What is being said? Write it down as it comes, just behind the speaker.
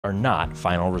are not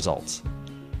final results.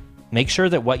 Make sure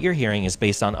that what you're hearing is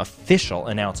based on official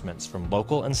announcements from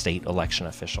local and state election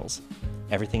officials.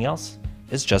 Everything else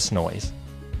is just noise.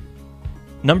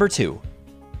 Number 2,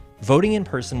 voting in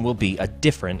person will be a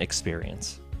different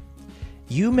experience.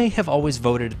 You may have always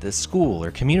voted at the school or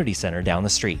community center down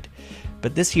the street,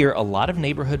 but this year a lot of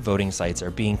neighborhood voting sites are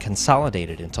being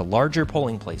consolidated into larger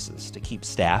polling places to keep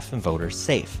staff and voters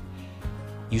safe.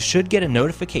 You should get a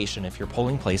notification if your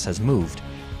polling place has moved,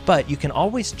 but you can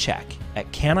always check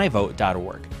at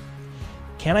canivote.org.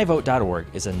 Canivote.org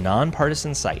is a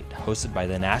nonpartisan site hosted by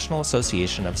the National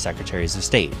Association of Secretaries of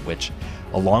State, which,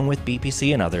 along with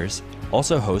BPC and others,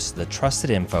 also hosts the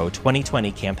Trusted Info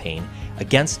 2020 campaign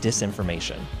against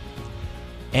disinformation.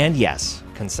 And yes,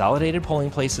 consolidated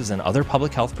polling places and other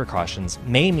public health precautions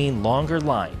may mean longer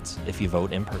lines if you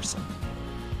vote in person.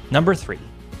 Number 3,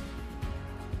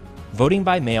 voting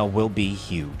by mail will be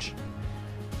huge.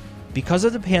 Because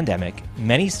of the pandemic,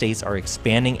 many states are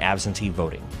expanding absentee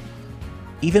voting.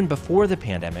 Even before the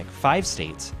pandemic, 5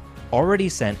 states already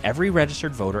sent every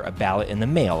registered voter a ballot in the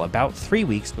mail about 3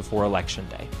 weeks before Election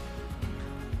Day.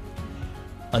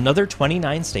 Another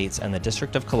 29 states and the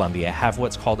District of Columbia have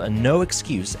what's called a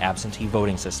no-excuse absentee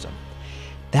voting system.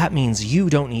 That means you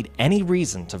don't need any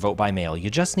reason to vote by mail, you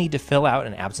just need to fill out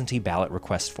an absentee ballot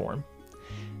request form.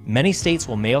 Many states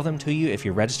will mail them to you if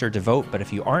you're registered to vote, but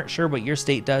if you aren't sure what your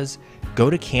state does,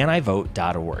 go to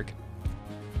canivote.org.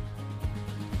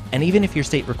 And even if your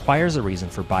state requires a reason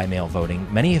for by-mail voting,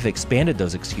 many have expanded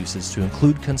those excuses to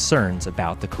include concerns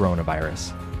about the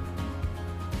coronavirus.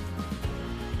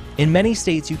 In many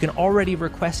states, you can already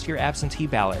request your absentee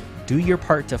ballot. Do your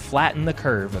part to flatten the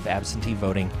curve of absentee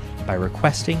voting by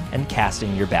requesting and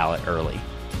casting your ballot early.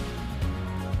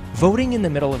 Voting in the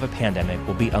middle of a pandemic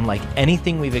will be unlike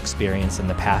anything we've experienced in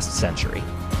the past century.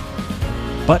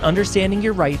 But understanding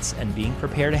your rights and being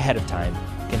prepared ahead of time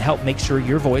can help make sure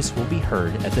your voice will be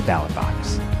heard at the ballot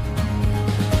box.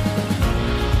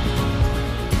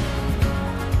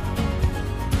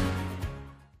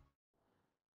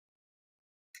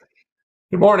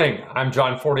 Good morning. I'm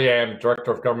John Fortier. I'm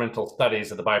Director of Governmental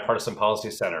Studies at the Bipartisan Policy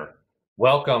Center.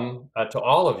 Welcome to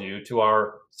all of you to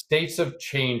our States of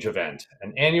Change event,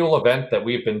 an annual event that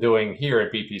we've been doing here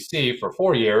at BPC for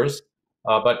 4 years,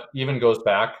 but even goes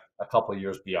back a couple of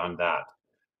years beyond that.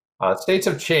 States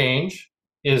of Change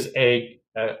is a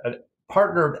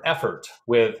partnered effort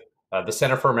with the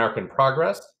Center for American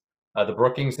Progress, the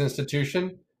Brookings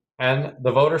Institution, and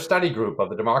the Voter Study Group of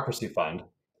the Democracy Fund.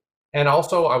 And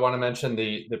also, I want to mention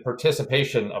the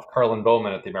participation of Carlin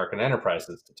Bowman at the American Enterprise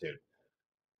Institute.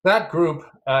 That group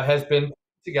has been putting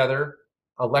together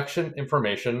election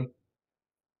information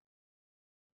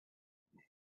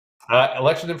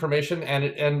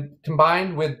and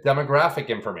combined with demographic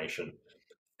information,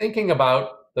 thinking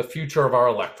about the future of our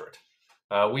electorate.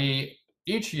 We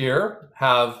each year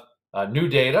have new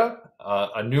data,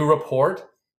 a new report.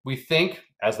 We think,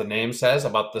 as the name says,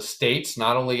 about the states,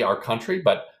 not only our country,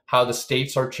 but how the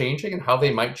states are changing and how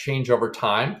they might change over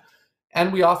time.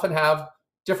 And we often have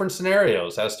different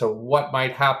scenarios as to what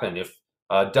might happen if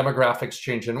demographics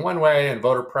change in one way and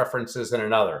voter preferences in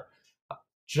another.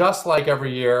 Just like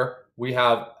every year, we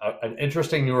have an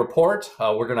interesting new report.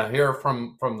 We're going to hear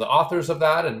from the authors of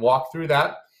that and walk through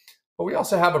that. But we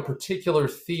also have a particular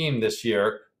theme this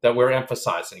year that we're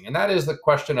emphasizing, and that is the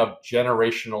question of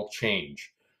generational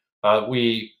change.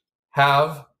 We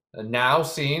have now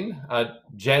seen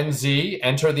Gen Z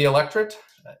enter the electorate.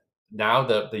 Now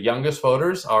the youngest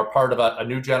voters are part of a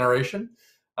new generation.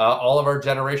 All of our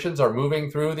generations are moving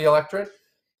through the electorate.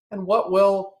 And what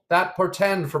will that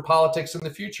portend for politics in the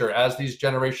future as these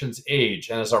generations age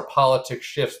and as our politics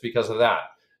shifts because of that?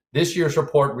 This year's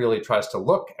report really tries to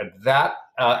look at that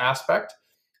aspect,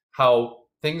 how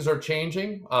things are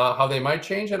changing, how they might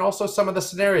change, and also some of the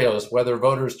scenarios, whether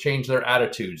voters change their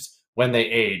attitudes when they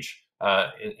age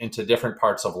into different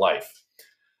parts of life.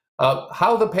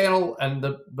 How the panel and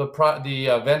the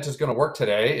event is going to work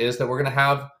today is that we're going to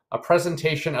have a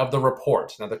presentation of the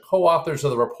report. Now, the co-authors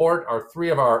of the report are 3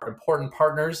 of our important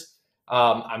partners.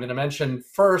 I'm going to mention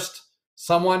first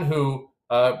someone who,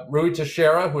 Rui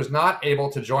Teixeira, who is not able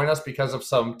to join us because of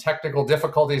some technical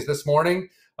difficulties this morning.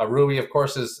 Rui, of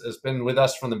course, has been with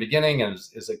us from the beginning and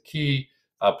is a key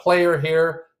player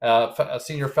here, a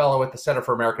senior fellow at the Center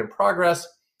for American Progress,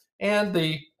 and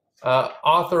the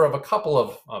author of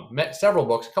several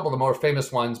books, a couple of the more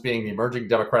famous ones being The Emerging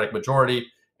Democratic Majority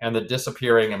and The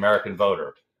Disappearing American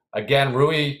Voter. Again,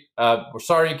 Rui, we're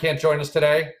sorry you can't join us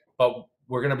today, but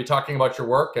we're going to be talking about your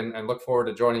work and look forward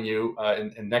to joining you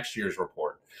in next year's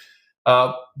report.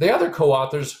 The other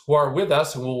co-authors who are with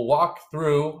us and will walk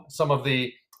through some of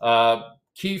the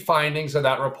Key findings of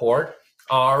that report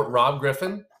are Rob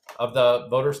Griffin of the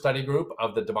Voter Study Group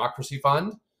of the Democracy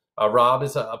Fund. Rob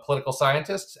is a political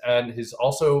scientist and has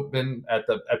also been at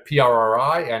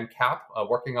PRRI and CAP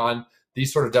working on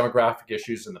these sort of demographic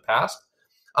issues in the past.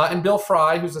 And Bill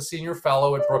Fry, who's a senior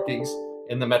fellow at Brookings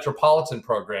in the Metropolitan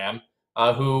Program,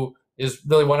 who is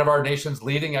really one of our nation's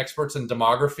leading experts in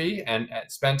demography and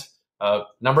spent a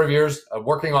number of years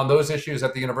working on those issues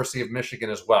at the University of Michigan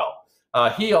as well.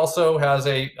 He also has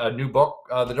a new book,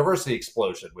 The Diversity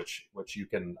Explosion, which you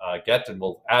can get, and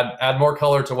will add more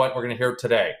color to what we're going to hear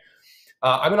today.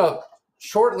 I'm going to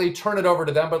shortly turn it over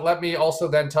to them, but let me also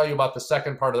then tell you about the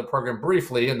second part of the program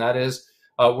briefly, and that is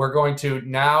we're going to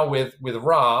now with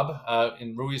Rob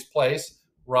in Rui's place.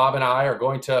 Rob and I are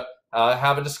going to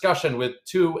have a discussion with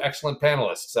two excellent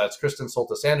panelists. That's Kristen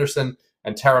Soltis Anderson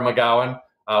and Tara McGowan.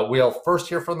 We'll first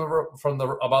hear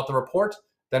about the report.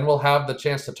 Then we'll have the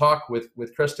chance to talk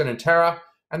with Kristen and Tara,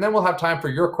 and then we'll have time for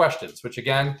your questions, which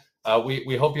again,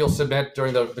 we hope you'll submit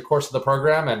during the course of the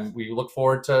program, and we look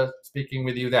forward to speaking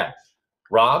with you then.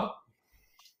 Rob?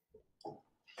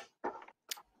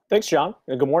 Thanks, John,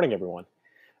 and good morning, everyone.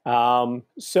 I'm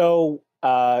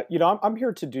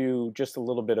here to do just a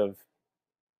little bit of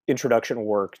introduction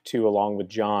work along with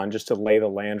John, just to lay the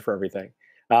land for everything.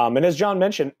 And as John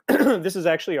mentioned, this is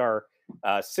actually our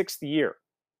 6th year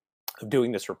of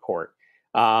doing this report.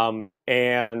 And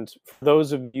for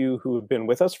those of you who have been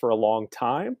with us for a long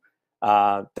time,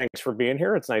 thanks for being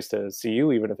here. It's nice to see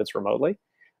you, even if it's remotely.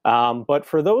 But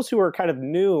for those who are kind of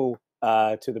new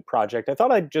to the project, I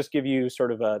thought I'd just give you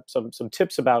sort of some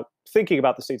tips about thinking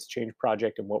about the States of Change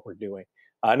project and what we're doing.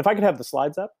 And if I could have the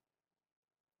slides up.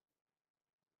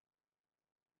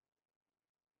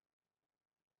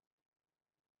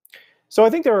 So I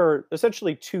think there are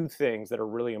essentially two things that are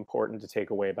really important to take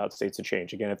away about States of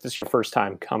Change. Again, if this is your first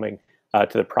time coming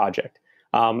to the project.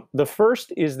 The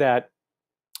first is that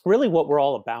really what we're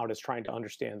all about is trying to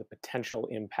understand the potential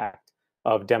impact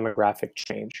of demographic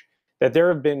change. That there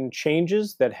have been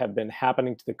changes that have been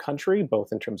happening to the country,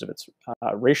 both in terms of its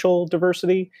racial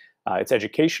diversity, its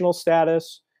educational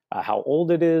status, how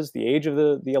old it is, the age of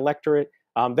the electorate,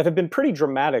 that have been pretty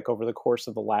dramatic over the course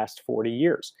of the last 40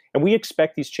 years. And we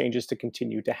expect these changes to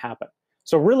continue to happen.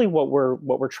 So really what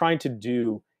we're trying to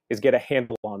do is get a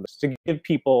handle on this, to give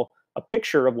people a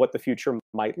picture of what the future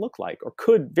might look like, or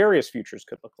various futures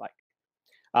could look like.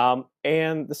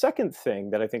 And the second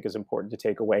thing that I think is important to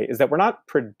take away is that we're not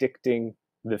predicting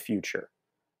the future.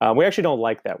 We actually don't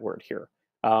like that word here.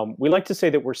 We like to say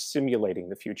that we're simulating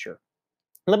the future.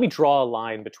 Let me draw a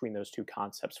line between those two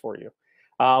concepts for you.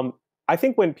 I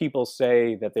think when people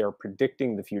say that they are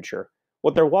predicting the future,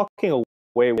 what they're walking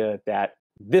away with, that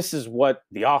this is what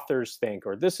the authors think,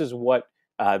 or this is what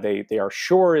they are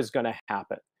sure is going to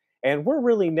happen. And we're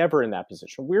really never in that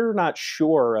position. We're not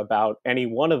sure about any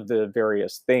one of the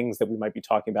various things that we might be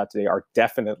talking about today are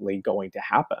definitely going to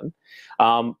happen.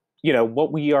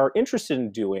 What we are interested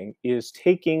in doing is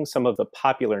taking some of the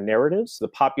popular narratives, the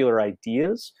popular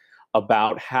ideas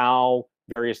about how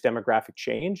various demographic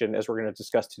change, and as we're going to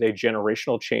discuss today,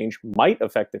 generational change might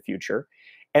affect the future,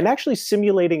 and actually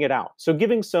simulating it out. So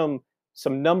giving some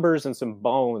numbers and some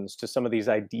bones to some of these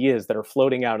ideas that are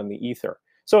floating out in the ether.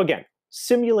 So again,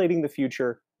 simulating the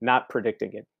future, not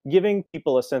predicting it, giving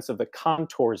people a sense of the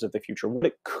contours of the future, what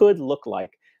it could look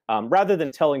like, rather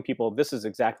than telling people this is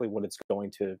exactly what it's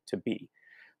going to be.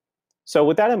 So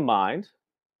with that in mind,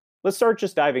 let's start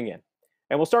just diving in.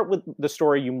 And we'll start with the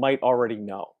story you might already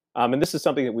know. And this is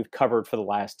something that we've covered for the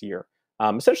last year.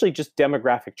 Essentially just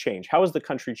demographic change. How is the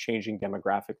country changing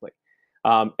demographically?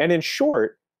 And in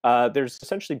short, there's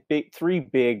essentially three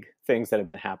big things that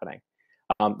have been happening.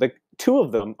 The two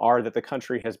of them are that the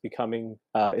country has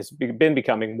been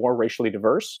becoming more racially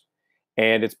diverse,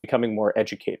 and it's becoming more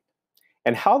educated.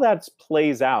 And how that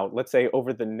plays out, let's say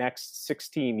over the next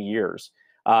 16 years,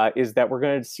 is that we're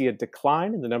going to see a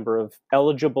decline in the number of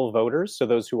eligible voters, so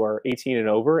those who are 18 and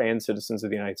over and citizens of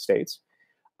the United States,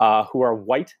 who are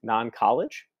white,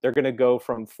 non-college. They're going to go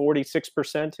from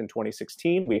 46% in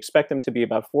 2016. We expect them to be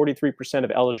about 43%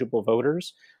 of eligible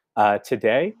voters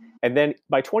today. And then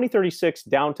by 2036,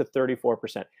 down to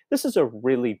 34%. This is a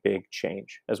really big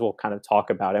change, as we'll kind of talk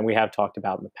about, and we have talked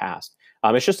about in the past.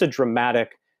 It's just a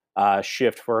dramatic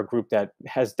shift for a group that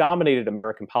has dominated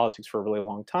American politics for a really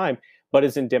long time, but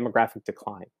is in demographic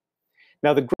decline.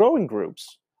 Now, the growing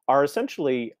groups are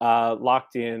essentially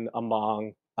locked in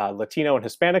among Latino and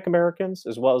Hispanic Americans,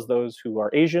 as well as those who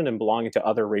are Asian and belonging to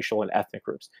other racial and ethnic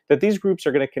groups, that these groups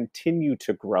are going to continue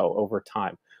to grow over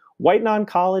time. White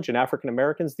non-college and African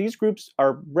Americans, these groups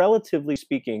are relatively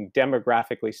speaking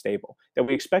demographically stable, that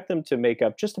we expect them to make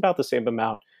up just about the same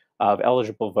amount of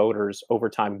eligible voters over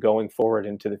time going forward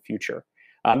into the future.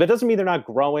 That doesn't mean they're not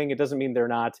growing. It doesn't mean they're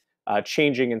not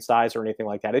changing in size or anything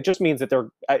like that. It just means that they're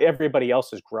everybody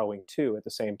else is growing too at the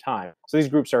same time. So these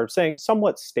groups are saying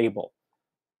somewhat stable.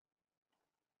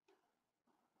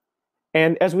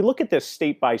 And as we look at this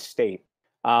state by state,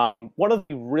 one of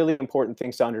the really important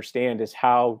things to understand is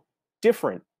how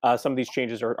different some of these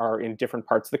changes are in different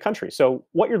parts of the country. So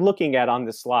what you're looking at on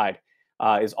this slide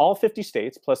is all 50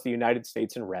 states plus the United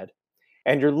States in red.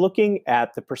 And you're looking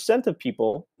at the percent of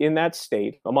people in that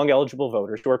state among eligible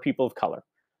voters who are people of color.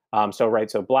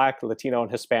 So Black, Latino,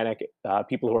 and Hispanic,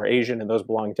 people who are Asian, and those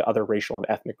belonging to other racial and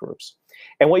ethnic groups.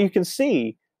 And what you can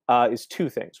see is two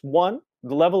things. One,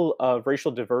 the level of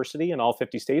racial diversity in all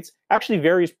 50 states actually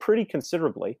varies pretty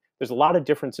considerably. There's a lot of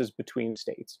differences between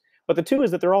states. But the two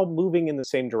is that they're all moving in the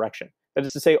same direction. That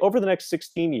is to say, over the next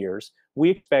 16 years, we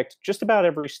expect just about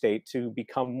every state to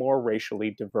become more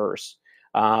racially diverse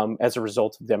as a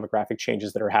result of demographic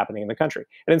changes that are happening in the country.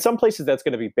 And in some places, that's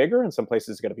going to be bigger. In some places,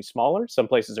 it's going to be smaller. Some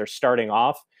places are starting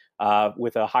off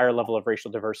with a higher level of racial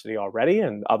diversity already,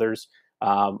 and others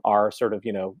are sort of,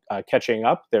 catching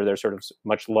up. They're sort of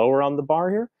much lower on the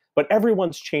bar here, but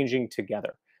everyone's changing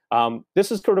together.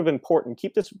 This is sort of important.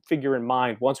 Keep this figure in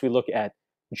mind once we look at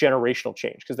generational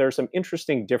change, because there are some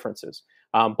interesting differences.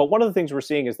 But one of the things we're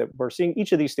seeing is that we're seeing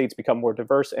each of these states become more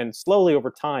diverse, and slowly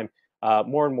over time,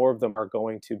 more and more of them are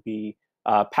going to be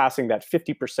passing that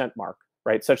 50% mark,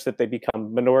 right? Such that they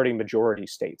become minority majority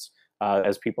states,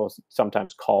 as people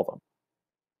sometimes call them.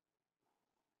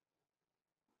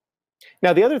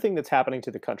 Now, the other thing that's happening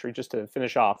to the country, just to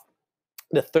finish off,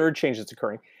 the third change that's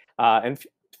occurring, and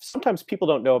sometimes people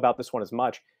don't know about this one as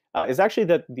much, is actually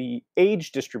that the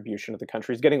age distribution of the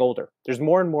country is getting older. There's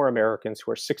more and more Americans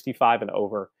who are 65 and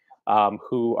over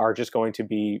who are just going to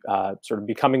be sort of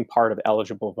becoming part of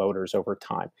eligible voters over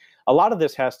time. A lot of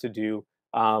this has to do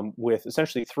with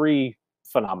essentially three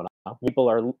phenomena.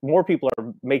 More people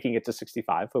are making it to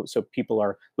 65, so people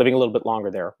are living a little bit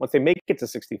longer there. Once they make it to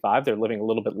 65, they're living a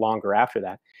little bit longer after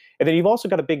that. And then you've also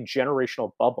got a big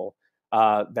generational bubble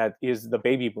that is the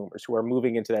baby boomers who are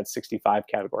moving into that 65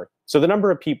 category. So the number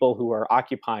of people who are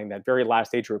occupying that very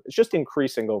last age group is just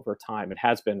increasing over time. It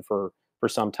has been for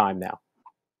some time now.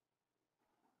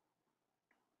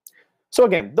 So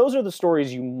again, those are the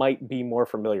stories you might be more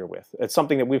familiar with. It's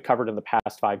something that we've covered in the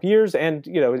past 5 years, and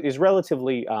is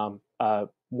relatively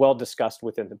well discussed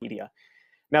within the media.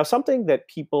 Now, something that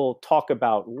people talk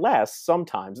about less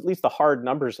sometimes, at least the hard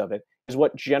numbers of it, is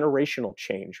what generational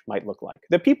change might look like.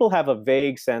 That people have a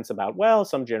vague sense about, well,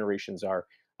 some generations are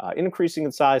increasing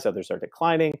in size, others are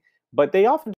declining, but they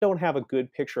often don't have a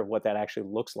good picture of what that actually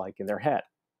looks like in their head.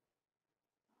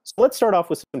 So let's start off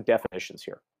with some definitions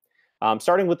here.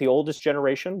 Starting with the oldest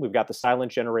generation, we've got the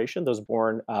silent generation, those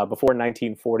born before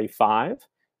 1945.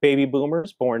 Baby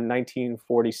boomers born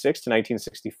 1946 to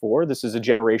 1964. This is a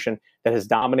generation that has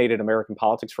dominated American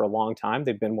politics for a long time.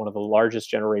 They've been one of the largest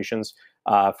generations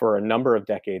for a number of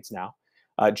decades now.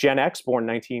 Gen X born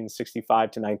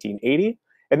 1965 to 1980.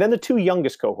 And then the two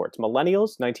youngest cohorts,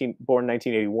 millennials, born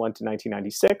 1981 to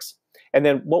 1996. And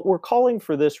then what we're calling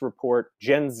for this report,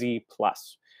 Gen Z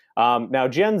plus. Now,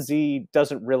 Gen Z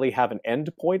doesn't really have an end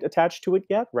point attached to it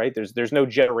yet, right? There's no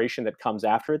generation that comes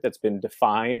after it that's been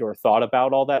defined or thought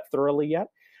about all that thoroughly yet.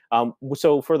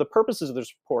 So for the purposes of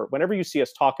this report, whenever you see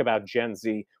us talk about Gen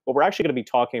Z, what we're actually going to be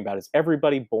talking about is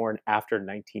everybody born after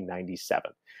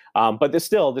 1997. But this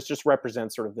just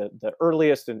represents sort of the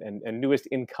earliest and newest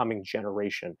incoming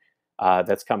generation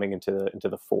that's coming into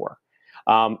the fore.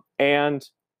 And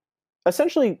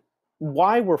essentially,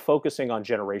 why we're focusing on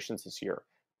generations this year.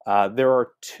 There are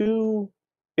two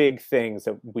big things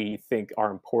that we think are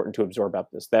important to absorb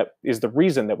about this. That is the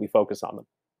reason that we focus on them.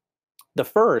 The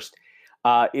first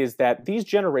is that these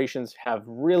generations have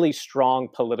really strong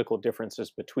political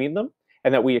differences between them,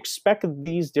 and that we expect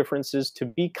these differences to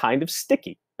be kind of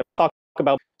sticky.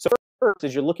 So first,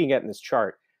 as you're looking at in this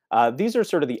chart, these are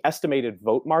sort of the estimated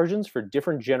vote margins for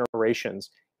different generations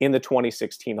in the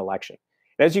 2016 election.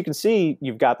 As you can see,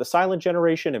 you've got the silent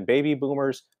generation and baby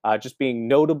boomers just being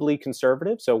notably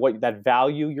conservative. So what that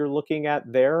value you're looking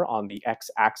at there on the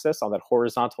x-axis, on that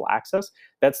horizontal axis,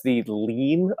 that's the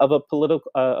lean of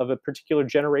a particular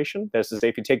generation. That is to say,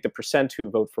 if you take the percent who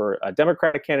vote for a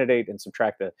Democratic candidate and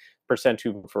subtract the percent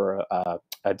who vote for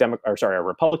a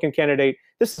Republican candidate,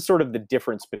 this is sort of the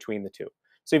difference between the two.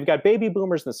 So you've got baby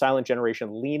boomers and the silent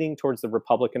generation leaning towards the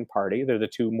Republican Party. They're the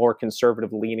two more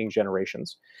conservative leaning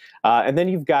generations. And then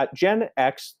you've got Gen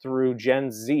X through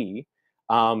Gen Z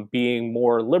being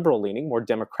more liberal leaning, more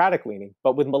democratic leaning,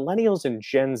 but with millennials and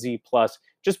Gen Z plus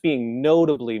just being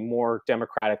notably more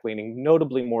democratic leaning,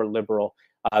 notably more liberal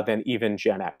than even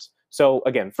Gen X. So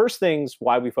again, first things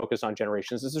why we focus on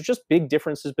generations is there's just big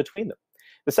differences between them.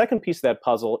 The second piece of that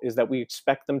puzzle is that we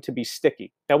expect them to be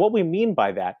sticky. Now, what we mean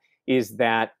by that is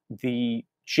that the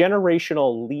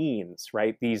generational leans,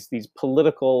 right? These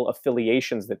political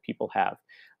affiliations that people have,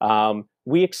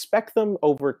 we expect them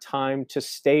over time to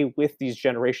stay with these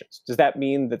generations. Does that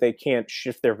mean that they can't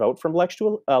shift their vote from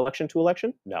election to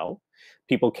election? No.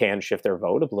 People can shift their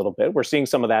vote a little bit. We're seeing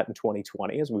some of that in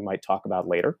 2020, as we might talk about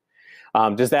later.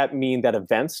 Does that mean that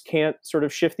events can't sort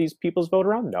of shift these people's vote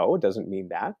around? No, it doesn't mean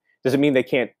that. Does it mean they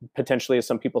can't potentially, as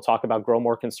some people talk about, grow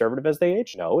more conservative as they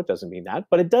age? No, it doesn't mean that.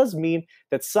 But it does mean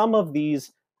that some of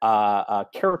these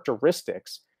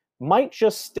characteristics might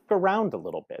just stick around a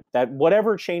little bit, that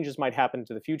whatever changes might happen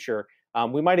to the future,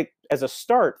 we might, as a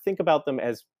start, think about them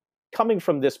as coming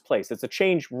from this place. It's a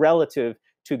change relative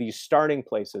to these starting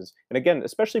places. And again,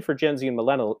 especially for Gen Z and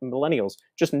millennials,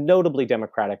 just notably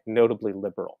democratic, notably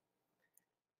liberal.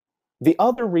 The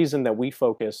other reason that we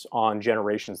focus on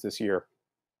generations this year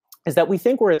is that we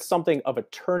think we're at something of a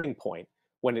turning point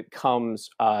when it comes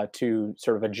to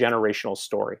sort of a generational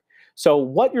story. So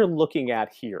what you're looking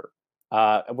at here,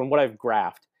 what I've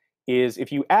graphed, is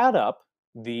if you add up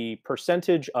the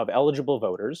percentage of eligible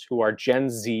voters who are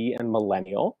Gen Z and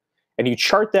millennial, and you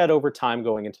chart that over time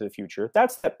going into the future,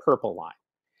 that's that purple line.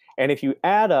 And if you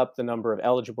add up the number of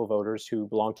eligible voters who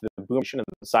belong to the boomer and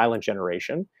the silent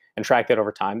generation and track that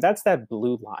over time, that's that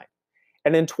blue line.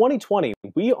 And in 2020,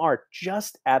 we are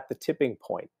just at the tipping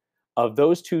point of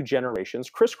those two generations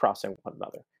crisscrossing one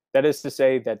another. That is to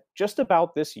say that just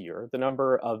about this year, the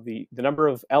number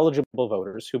of eligible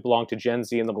voters who belong to Gen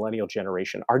Z and the millennial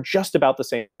generation are just about the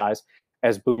same size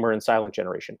as boomer and silent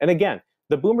generation. And again,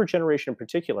 the boomer generation in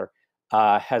particular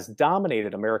has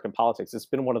dominated American politics. It's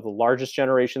been one of the largest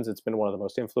generations. It's been one of the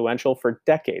most influential for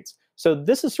decades. So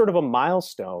this is sort of a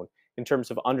milestone in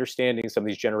terms of understanding some of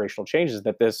these generational changes,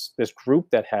 that this group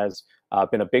that has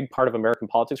been a big part of American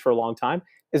politics for a long time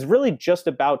is really just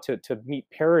about to meet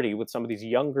parity with some of these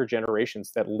younger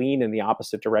generations that lean in the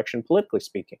opposite direction, politically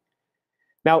speaking.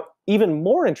 Now, even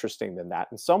more interesting than that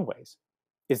in some ways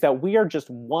is that we are just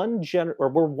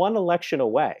we're one election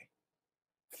away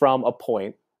from a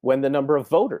point when the number of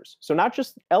voters, so not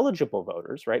just eligible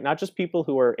voters, right, not just people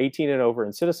who are 18 and over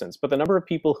and citizens, but the number of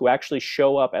people who actually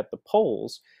show up at the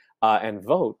polls and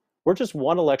vote, we're just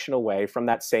one election away from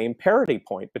that same parity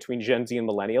point between Gen Z and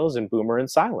millennials and boomer and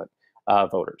silent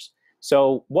voters.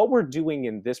 So what we're doing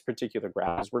in this particular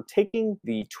graph is we're taking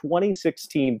the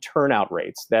 2016 turnout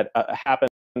rates that happened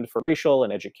for racial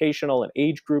and educational and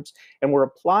age groups, and we're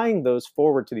applying those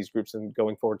forward to these groups and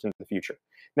going forward into the future.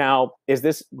 Now, is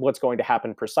this what's going to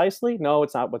happen precisely? No,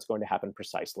 it's not what's going to happen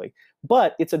precisely,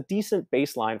 but it's a decent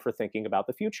baseline for thinking about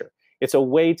the future. It's a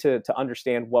way to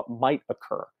understand what might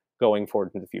occur going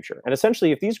forward in the future. And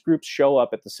essentially, if these groups show up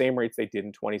at the same rates they did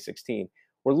in 2016,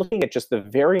 we're looking at just the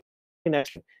very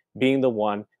next being the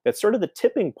one that's sort of the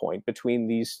tipping point between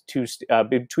these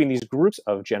between these groups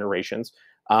of generations,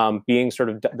 being sort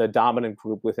of the dominant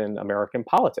group within American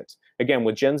politics. Again,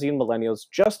 with Gen Z and millennials,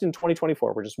 just in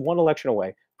 2024, we're just one election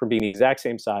away from being the exact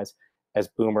same size as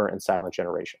boomer and silent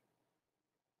generation.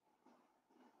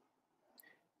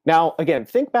 Now, again,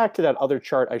 think back to that other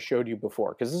chart I showed you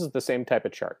before, because this is the same type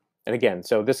of chart. And again,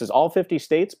 so this is all 50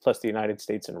 states plus the United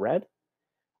States in red.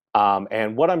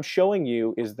 And what I'm showing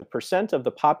you is the percent of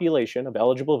the population of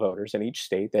eligible voters in each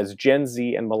state as Gen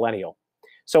Z and millennial.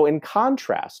 So in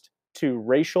contrast to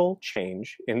racial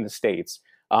change in the states,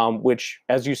 which,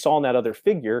 as you saw in that other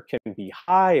figure, can be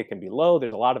high, it can be low,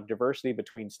 there's a lot of diversity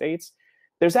between states,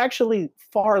 there's actually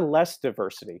far less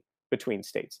diversity between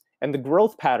states. And the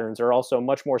growth patterns are also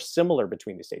much more similar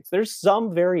between the states. There's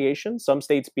some variation, some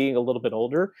states being a little bit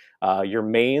older, your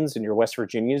Maines and your West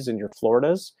Virginias and your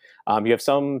Floridas. You have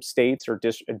some states or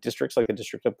districts like the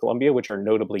District of Columbia, which are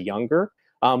notably younger.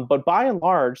 But by and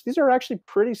large, these are actually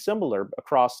pretty similar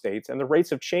across states, and the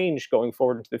rates of change going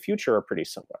forward into the future are pretty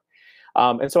similar.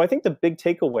 And so I think the big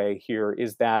takeaway here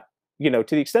is that, you know,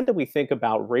 to the extent that we think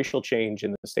about racial change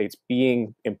in the states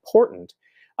being important,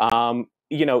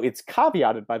 you know, it's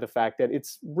caveated by the fact that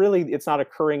it's not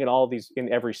occurring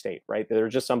in every state, right? There are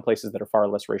just some places that are far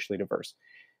less racially diverse.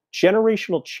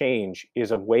 Generational change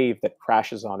is a wave that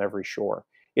crashes on every shore.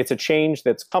 It's a change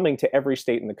that's coming to every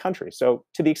state in the country. So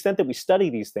to the extent that we study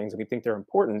these things and we think they're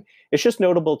important, it's just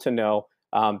notable to know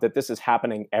that this is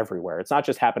happening everywhere. It's not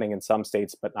just happening in some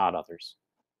states, but not others.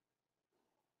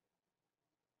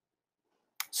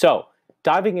 So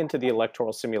diving into the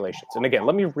electoral simulations. And again,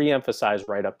 let me reemphasize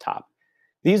right up top.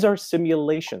 These are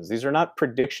simulations. These are not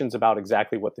predictions about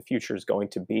exactly what the future is going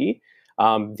to be.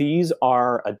 These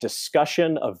are a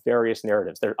discussion of various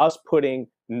narratives. They're us putting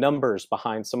numbers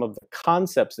behind some of the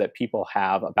concepts that people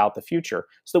have about the future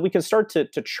so that we can start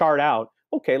to chart out,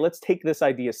 okay, let's take this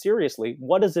idea seriously.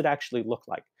 What does it actually look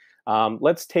like?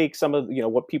 Let's take some of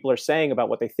what people are saying about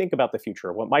what they think about the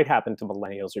future, what might happen to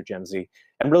millennials or Gen Z,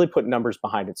 and really put numbers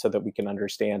behind it so that we can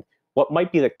understand what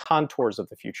might be the contours of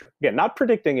the future. Again, not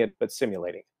predicting it, but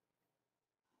simulating it.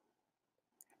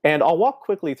 And I'll walk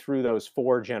quickly through those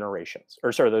four simulations.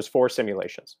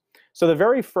 So the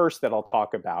very first that I'll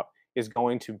talk about is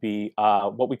going to be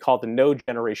what we call the no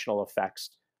generational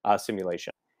effects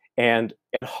simulation. And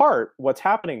at heart, what's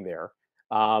happening there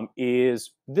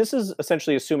is this is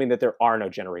essentially assuming that there are no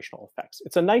generational effects.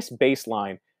 It's a nice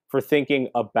baseline for thinking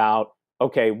about,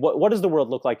 okay, what does the world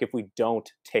look like if we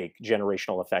don't take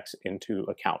generational effects into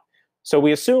account? So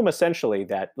we assume essentially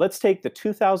that let's take the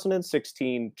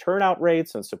 2016 turnout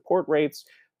rates and support rates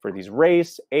for these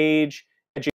race, age,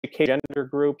 education, gender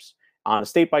groups on a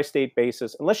state-by-state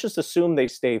basis, and let's just assume they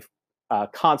stay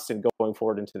constant going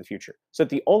forward into the future. So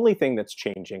the only thing that's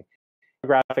changing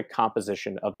demographic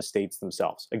composition of the states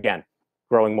themselves. Again,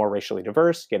 growing more racially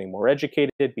diverse, getting more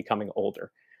educated, becoming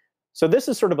older. So this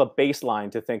is sort of a baseline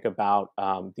to think about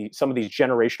some of these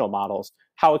generational models,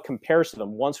 how it compares to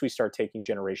them once we start taking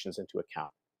generations into account.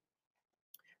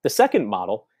 The second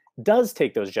model does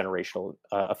take those generational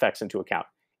effects into account.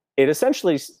 It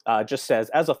essentially just says,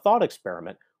 as a thought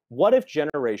experiment, what if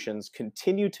generations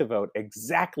continue to vote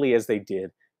exactly as they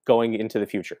did going into the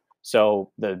future?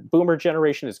 So the boomer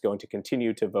generation is going to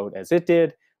continue to vote as it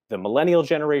did. The millennial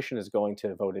generation is going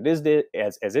to vote as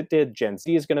it did. Gen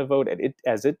Z is going to vote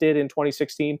as it did in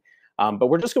 2016. But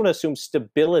we're just going to assume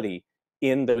stability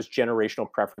in those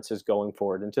generational preferences going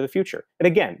forward into the future. And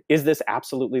again, is this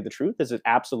absolutely the truth? Is it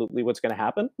absolutely what's going to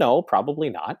happen? No, probably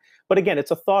not. But again,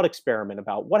 it's a thought experiment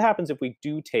about what happens if we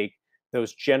do take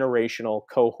those generational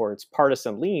cohorts,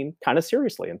 partisan lean, kind of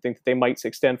seriously and think that they might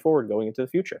extend forward going into the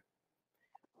future.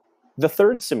 The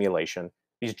third simulation,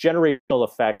 these generational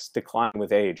effects decline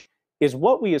with age, is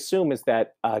what we assume is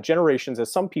that generations,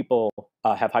 as some people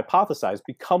have hypothesized,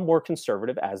 become more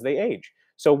conservative as they age.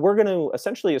 So we're going to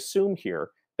essentially assume here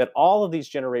that all of these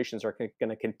generations are going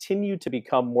to continue to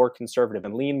become more conservative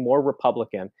and lean more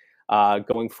Republican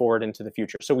going forward into the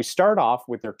future. So we start off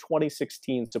with their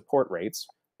 2016 support rates,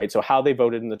 right? So how they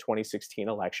voted in the 2016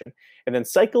 election. And then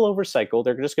cycle over cycle,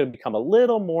 they're just going to become a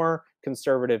little more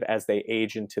conservative as they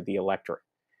age into the electorate.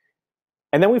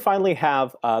 And then we finally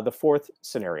have the fourth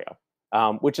scenario,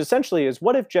 which essentially is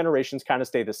what if generations kind of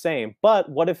stay the same, but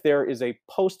what if there is a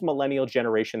post-millennial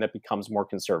generation that becomes more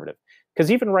conservative?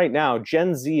 Because even right now,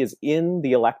 Gen Z is in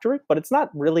the electorate, but it's not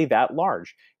really that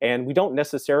large. And we don't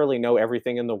necessarily know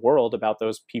everything in the world about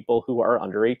those people who are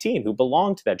under 18, who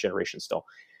belong to that generation still.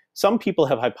 Some people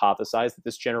have hypothesized that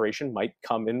this generation might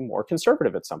come in more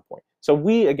conservative at some point. So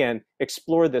we, again,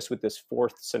 explore this with this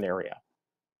fourth scenario.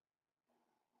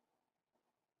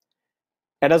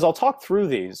 And as I'll talk through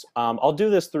these, I'll do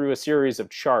this through a series of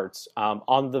charts.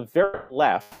 On the very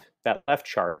left, that left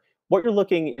chart, what you're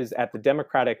looking is at the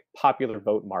Democratic popular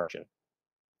vote margin.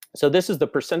 So this is the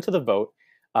percent of the vote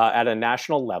at a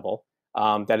national level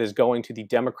that is going to the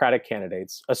Democratic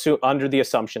candidates under the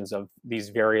assumptions of these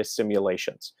various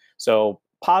simulations. So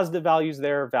positive values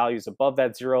there, values above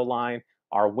that zero line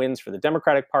are wins for the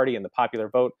Democratic Party and the popular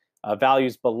vote.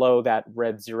 Values below that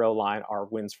red zero line are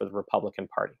wins for the Republican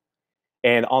Party.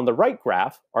 And on the right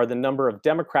graph are the number of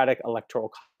Democratic Electoral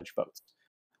College votes.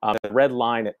 The red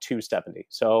line at 270.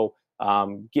 So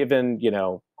given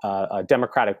a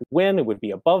Democratic win, it would be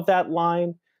above that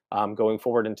line going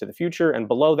forward into the future, and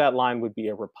below that line would be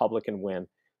a Republican win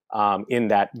in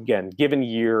that, again, given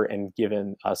year and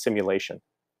given simulation.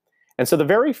 And so the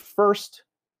very first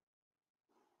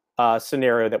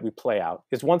scenario that we play out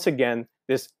is once again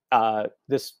this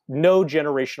no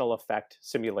generational effect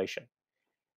simulation.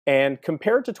 And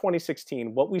compared to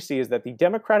 2016, what we see is that the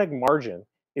Democratic margin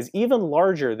is even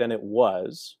larger than it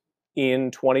was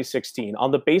in 2016 on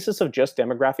the basis of just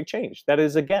demographic change. That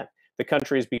is, again, the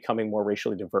country is becoming more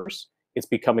racially diverse, it's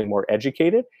becoming more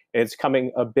educated, and it's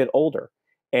becoming a bit older.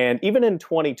 And even in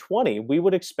 2020, we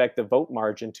would expect the vote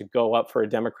margin to go up for a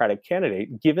Democratic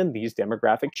candidate given these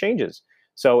demographic changes.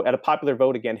 So at a popular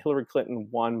vote, again, Hillary Clinton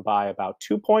won by about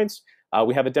 2 points.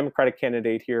 We have a Democratic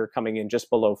candidate here coming in just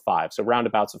below 5, so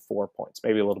roundabouts of 4 points,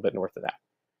 maybe a little bit north of that.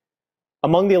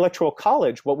 Among the Electoral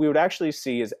College, what we would actually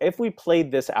see is if we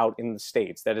played this out in the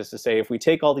states, that is to say, if we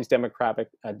take all these demographic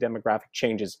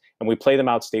changes and we play them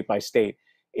out state by state,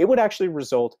 it would actually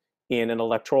result in an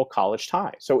electoral college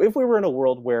tie. So if we were in a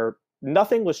world where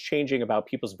nothing was changing about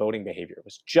people's voting behavior, it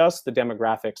was just the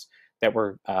demographics that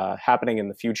were happening in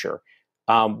the future,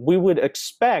 we would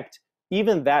expect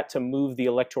even that to move the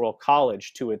electoral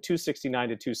college to a 269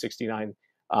 to 269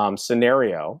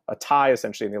 scenario, a tie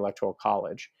essentially in the electoral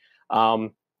college,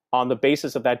 on the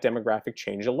basis of that demographic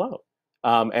change alone.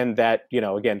 And that,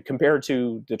 again, compared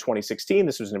to the 2016,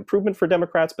 this was an improvement for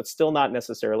Democrats, but still not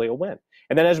necessarily a win.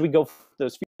 And then as we go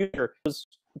those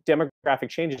demographic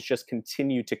changes just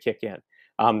continue to kick in.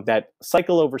 That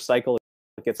cycle over cycle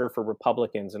gets there for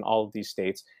Republicans in all of these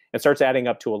states and starts adding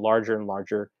up to a larger and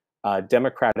larger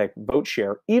Democratic vote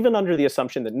share, even under the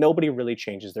assumption that nobody really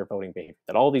changes their voting behavior,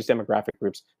 that all these demographic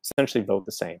groups essentially vote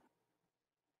the same.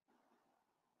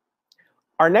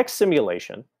 Our next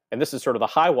simulation, and this is sort of the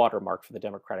high water mark for the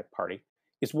Democratic Party,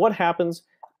 is what happens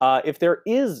if there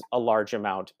is a large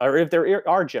amount, or if there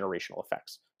are generational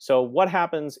effects. So what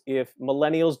happens if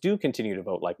millennials do continue to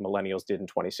vote like millennials did in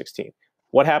 2016?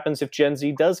 What happens if Gen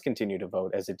Z does continue to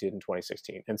vote as it did in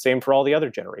 2016? And same for all the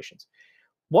other generations.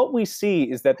 What we see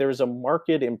is that there's a marked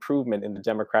improvement in the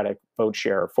Democratic vote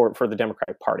share for the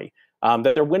Democratic Party,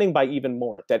 that they're winning by even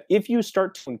more. That if you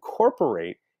start to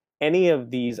incorporate any of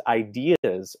these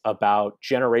ideas about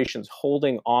generations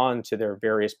holding on to their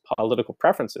various political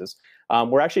preferences,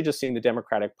 we're actually just seeing the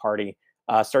Democratic Party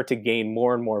start to gain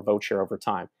more and more vote share over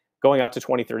time. Going out to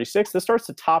 2036, this starts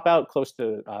to top out close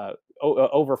to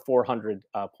over 400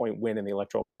 point win in the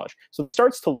Electoral College. So it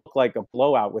starts to look like a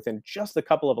blowout within just a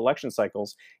couple of election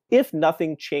cycles if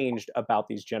nothing changed about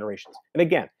these generations. And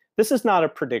again, this is not a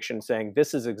prediction saying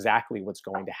this is exactly what's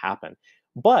going to happen.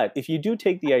 But if you do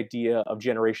take the idea of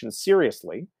generations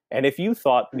seriously, and if you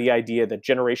thought the idea that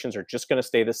generations are just going to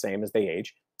stay the same as they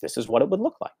age, this is what it would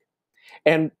look like.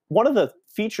 And one of the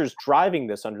features driving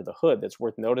this under the hood that's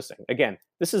worth noticing, again,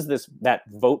 this is that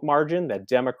vote margin, that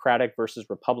Democratic versus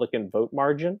Republican vote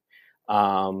margin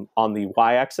on the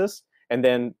y-axis. And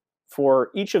then for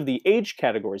each of the age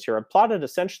categories here, I've plotted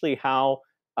essentially how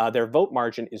their vote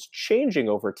margin is changing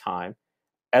over time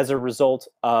as a result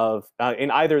of in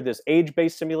either this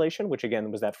age-based simulation, which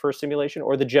again was that first simulation,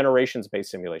 or the generations-based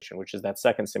simulation, which is that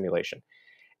second simulation.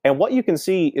 And what you can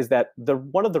see is that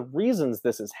one of the reasons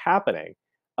this is happening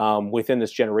within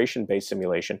this generation-based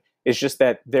simulation is just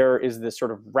that there is this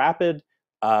sort of rapid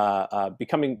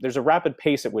there's a rapid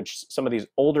pace at which some of these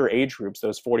older age groups,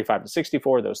 those 45 to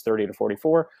 64, those 30 to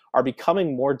 44, are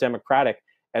becoming more democratic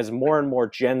as more and more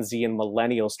Gen Z and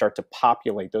millennials start to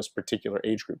populate those particular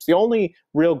age groups. The only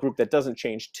real group that doesn't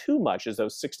change too much is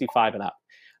those 65 and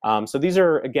up. So these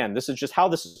are, again, this is just how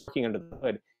this is working under the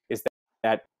hood, is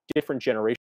that different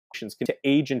generations to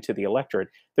age into the electorate.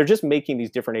 They're just making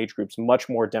these different age groups much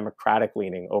more democratic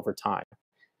leaning over time,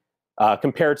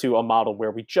 compared to a model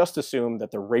where we just assume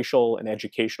that the racial and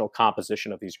educational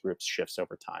composition of these groups shifts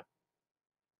over time.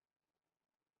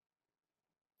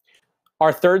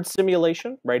 Our third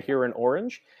simulation, right here in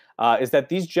orange, is that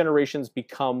these generations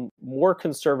become more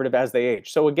conservative as they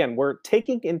age. So again, we're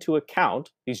taking into account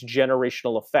these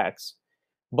generational effects,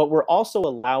 but we're also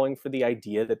allowing for the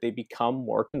idea that they become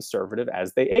more conservative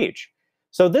as they age.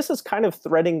 So this is kind of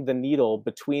threading the needle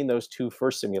between those two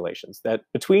first simulations, that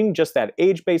between just that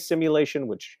age-based simulation,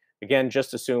 which again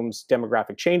just assumes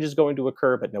demographic change is going to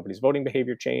occur, but nobody's voting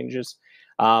behavior changes.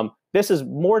 This is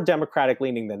more democratic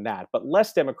leaning than that, but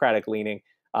less democratic leaning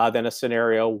than a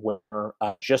scenario where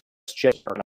just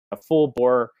a full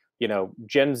bore,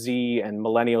 Gen Z and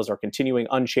millennials are continuing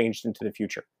unchanged into the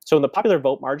future. So in the popular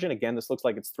vote margin, again, this looks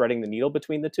like it's threading the needle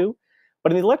between the two.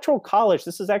 But in the Electoral College,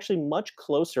 this is actually much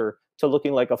closer to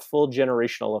looking like a full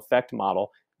generational effect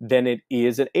model than it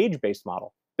is an age-based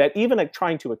model. That even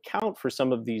trying to account for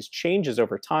some of these changes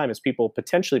over time as people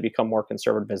potentially become more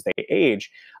conservative as they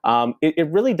age,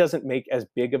 it really doesn't make as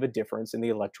big of a difference in the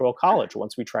Electoral College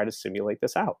once we try to simulate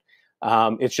this out.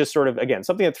 It's just sort of, again,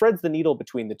 something that threads the needle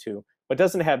between the two, but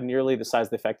doesn't have nearly the size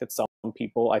of the effect that some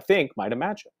people, I think, might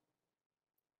imagine.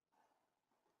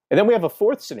 And then we have a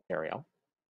fourth scenario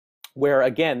where,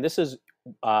 again, this is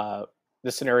the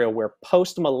scenario where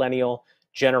post-millennial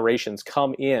generations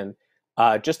come in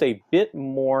just a bit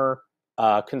more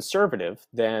conservative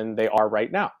than they are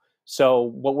right now. So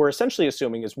what we're essentially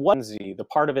assuming is 1Z, the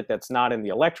part of it that's not in the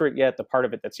electorate yet, the part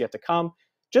of it that's yet to come,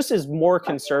 just is more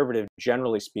conservative,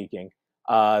 generally speaking,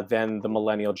 than the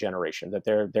millennial generation. That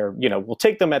they're we'll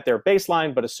take them at their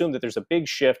baseline, but assume that there's a big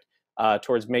shift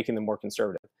towards making them more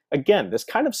conservative. Again, this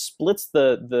kind of splits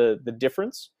the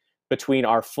difference between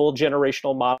our full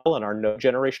generational model and our no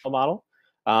generational model.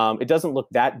 It doesn't look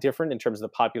that different in terms of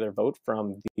the popular vote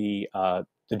from the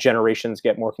generations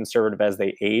get more conservative as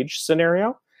they age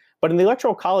scenario. But in the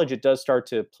Electoral College, it does start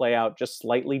to play out just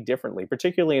slightly differently,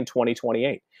 particularly in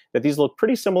 2028. That these look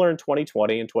pretty similar in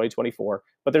 2020 and 2024,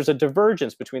 but there's a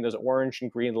divergence between those orange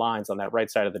and green lines on that right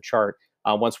side of the chart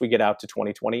once we get out to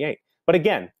 2028. But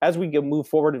again, as we move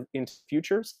forward into the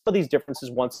future, some of these differences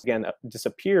once again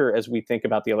disappear as we think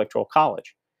about the Electoral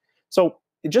College. So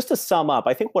just to sum up,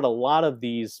 I think what a lot of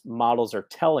these models are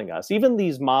telling us, even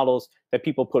these models that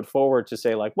people put forward to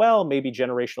say like, well, maybe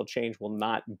generational change will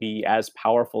not be as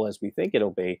powerful as we think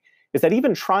it'll be, is that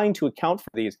even trying to account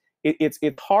for these, it's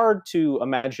hard to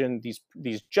imagine these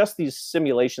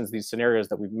simulations, these scenarios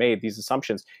that we've made, these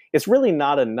assumptions. It's really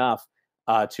not enough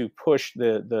to push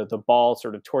the ball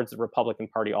sort of towards the Republican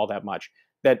Party all that much.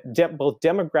 That both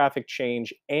demographic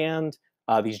change and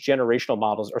these generational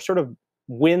models are sort of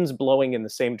winds blowing in the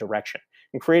same direction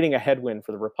and creating a headwind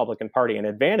for the Republican Party and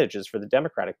advantages for the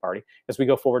Democratic Party as we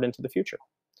go forward into the future.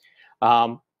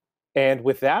 And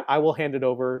with that, I will hand it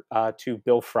over to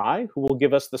Bill Fry, who will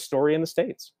give us the story in the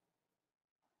States.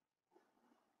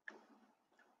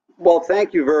 Well,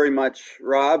 thank you very much,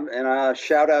 Rob, and a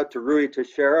shout out to Rui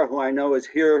Teixeira, who I know is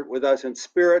here with us in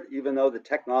spirit, even though the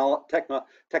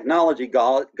technology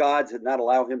gods did not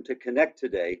allow him to connect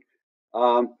today.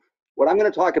 What I'm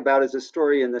going to talk about is a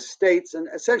story in the States, and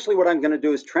essentially what I'm going to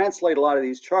do is translate a lot of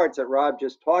these charts that Rob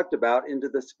just talked about into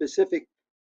the specific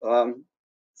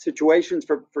situations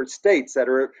for states that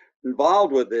are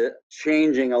involved with the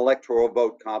changing electoral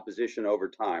vote composition over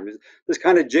time. This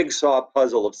kind of jigsaw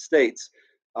puzzle of states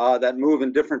that move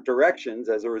in different directions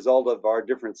as a result of our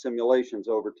different simulations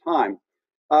over time.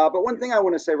 But one thing I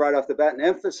want to say right off the bat and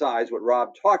emphasize what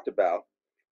Rob talked about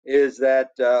is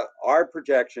that our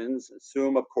projections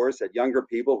assume, of course, that younger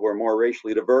people who are more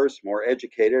racially diverse, more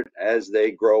educated, as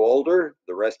they grow older,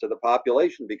 the rest of the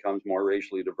population becomes more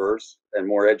racially diverse and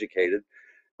more educated.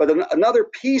 But another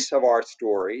piece of our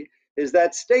story is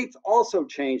that states also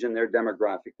change in their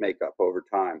demographic makeup over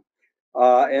time.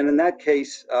 And in that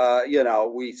case,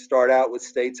 we start out with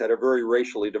states that are very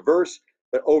racially diverse,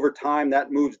 but over time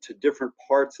that moves to different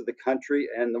parts of the country,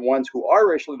 and the ones who are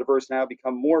racially diverse now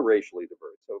become more racially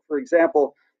diverse. So for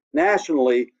example,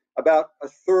 nationally, about a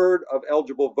third of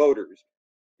eligible voters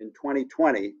in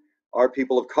 2020 are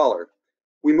people of color.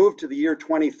 We move to the year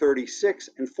 2036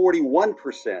 and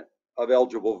 41% of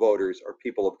eligible voters are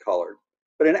people of color.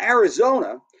 But in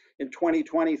Arizona, in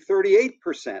 2020,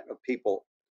 38% of people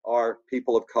are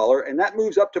people of color, and that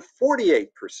moves up to 48%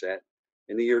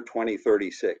 in the year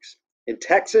 2036. In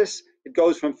Texas, it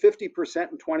goes from 50%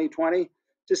 in 2020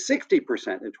 to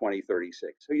 60% in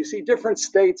 2036. So you see different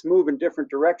states move in different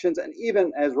directions, and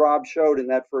even as Rob showed in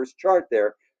that first chart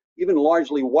there, even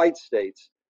largely white states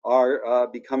are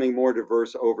becoming more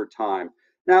diverse over time.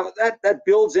 Now that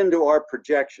builds into our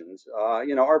projections.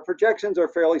 Our projections are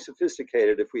fairly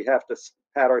sophisticated if we have to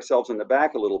pat ourselves on the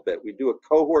back a little bit. We do a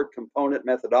cohort component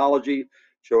methodology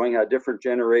showing how different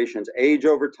generations age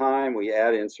over time. We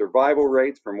add in survival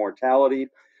rates for mortality.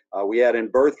 We add in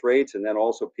birth rates, and then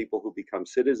also people who become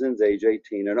citizens age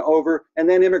 18 and over, and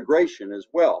then immigration as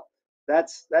well.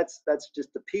 That's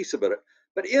just a piece of it.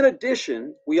 But in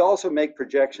addition, we also make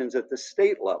projections at the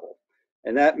state level.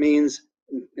 And that means,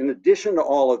 in addition to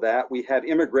all of that, we have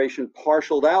immigration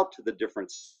partialed out to the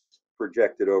difference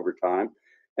projected over time,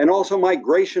 and also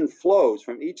migration flows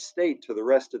from each state to the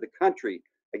rest of the country,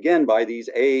 again, by these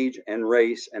age and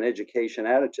race and education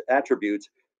attributes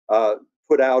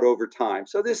put out over time.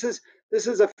 So this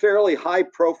is a fairly high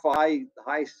profile,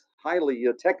 highly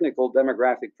technical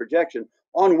demographic projection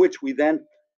on which we then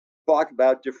talk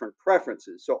about different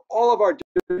preferences. So all of our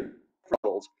different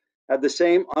models have the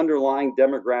same underlying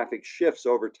demographic shifts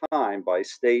over time by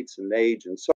states and age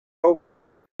and so forth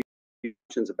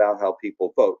about how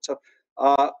people vote. So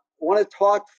I want to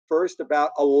talk first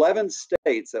about 11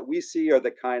 states that we see are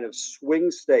the kind of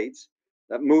swing states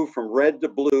that move from red to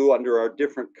blue under our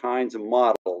different kinds of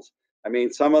models. I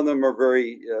mean, some of them are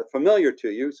very familiar to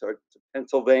you. So it's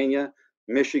Pennsylvania,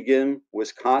 Michigan,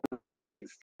 Wisconsin,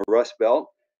 Rust Belt,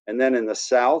 and then in the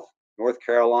South, North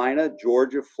Carolina,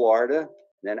 Georgia, Florida, and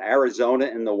then Arizona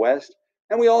in the West.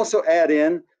 And we also add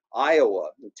in Iowa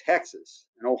and Texas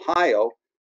and Ohio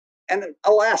and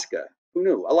Alaska. Who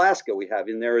knew? Alaska we have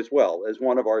in there as well as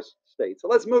one of our states. So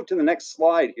let's move to the next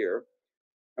slide here.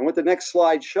 And what the next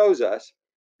slide shows us,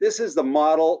 this is the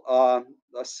model,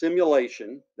 a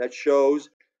simulation that shows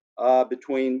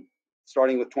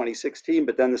starting with 2016,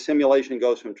 but then the simulation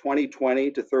goes from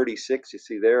 2020 to 36. You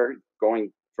see there,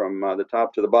 going from the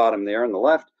top to the bottom there on the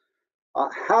left.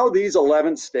 How these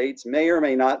 11 states may or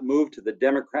may not move to the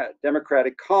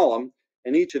Democratic column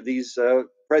in each of these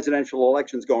presidential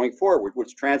elections going forward,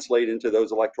 which translate into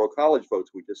those electoral college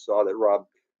votes we just saw that Rob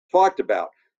talked about.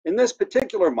 In this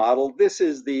particular model, this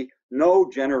is the no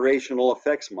generational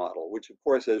effects model, which of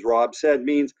course, as Rob said,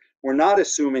 means we're not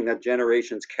assuming that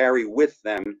generations carry with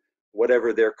them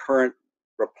whatever their current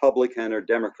Republican or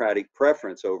Democratic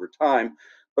preference over time,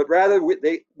 but rather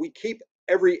we keep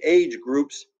every age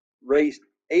group's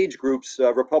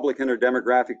Republican or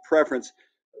demographic preference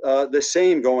the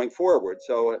same going forward.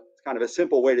 So it's kind of a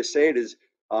simple way to say it is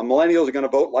millennials are going to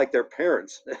vote like their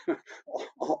parents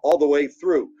all the way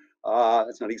through.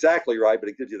 It's not exactly right, but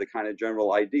it gives you the kind of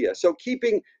general idea. So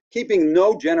keeping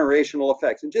no generational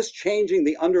effects and just changing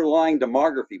the underlying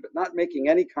demography, but not making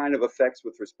any kind of effects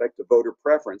with respect to voter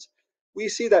preference. We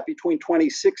see that between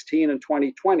 2016 and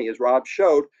 2020, as Rob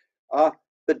showed,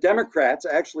 the Democrats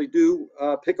actually do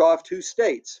pick off two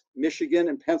states, Michigan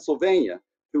and Pennsylvania,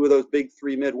 two of those big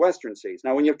three Midwestern states.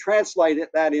 Now, when you translate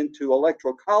that into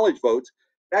electoral college votes,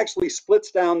 it actually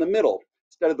splits down the middle.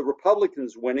 Instead of the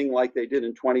Republicans winning like they did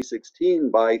in 2016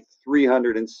 by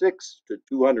 306 to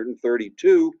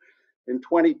 232, in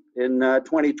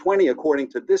 2020, according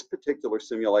to this particular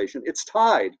simulation, it's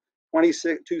tied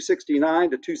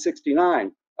 269 to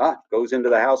 269. Goes into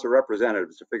the House of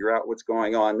Representatives to figure out what's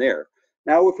going on there.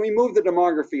 Now, if we move the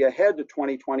demography ahead to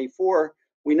 2024,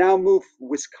 we now move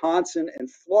Wisconsin and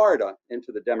Florida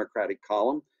into the Democratic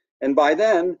column. And by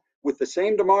then, with the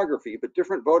same demography, but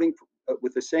different voting,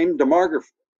 with the same demography,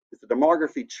 with the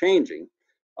demography changing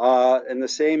and the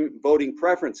same voting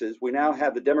preferences, we now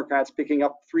have the Democrats picking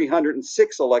up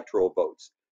 306 electoral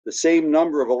votes, the same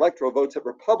number of electoral votes that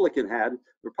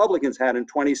Republicans had in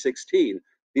 2016.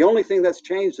 The only thing that's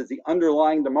changed is the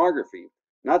underlying demography,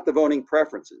 not the voting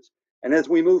preferences. And as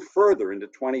we move further into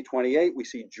 2028, we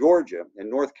see Georgia and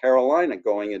North Carolina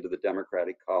going into the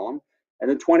Democratic column.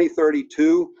 And in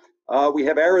 2032, we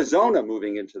have Arizona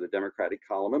moving into the Democratic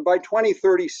column. And by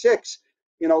 2036,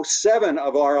 7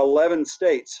 of our 11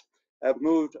 states have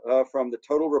moved from the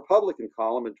total Republican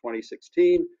column in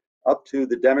 2016 up to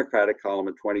the Democratic column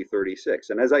in 2036.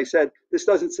 And as I said, this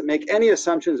doesn't make any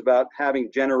assumptions about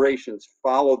having generations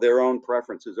follow their own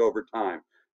preferences over time.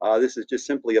 This is just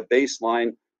simply a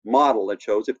baseline model that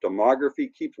shows if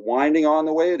demography keeps winding on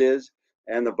the way it is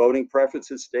and the voting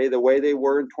preferences stay the way they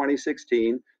were in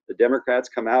 2016, the Democrats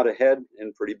come out ahead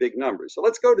in pretty big numbers. So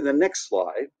let's go to the next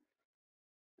slide.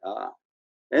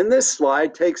 And this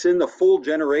slide takes in the full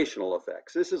generational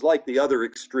effects. This is like the other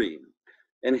extreme.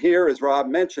 And here, as Rob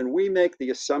mentioned, we make the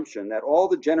assumption that all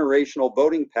the generational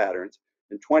voting patterns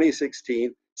in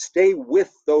 2016 stay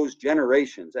with those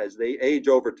generations as they age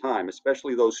over time,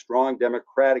 especially those strong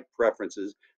democratic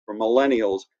preferences for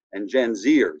millennials and Gen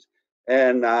Zers.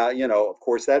 And, of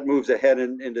course, that moves ahead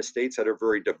into states that are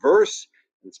very diverse,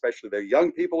 and especially their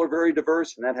young people are very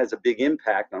diverse, and that has a big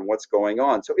impact on what's going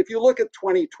on. So if you look at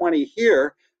 2020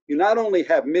 here, you not only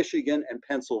have Michigan and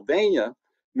Pennsylvania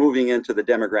moving into the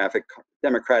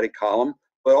Democratic column,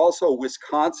 but also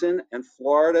Wisconsin and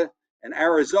Florida and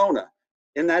Arizona.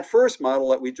 In that first model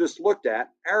that we just looked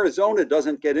at, Arizona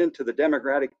doesn't get into the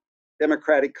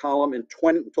Democratic column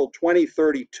until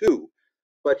 2032.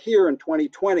 But here in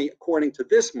 2020, according to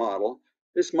this model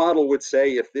would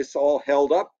say if this all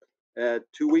held up, 2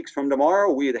 weeks from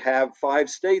tomorrow, we'd have 5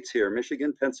 states here,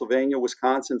 Michigan, Pennsylvania,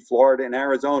 Wisconsin, Florida, and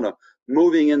Arizona,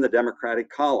 moving in the Democratic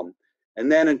column.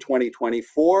 And then in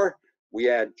 2024, we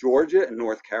add Georgia and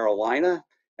North Carolina.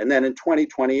 And then in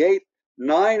 2028,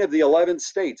 9 of the 11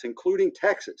 states, including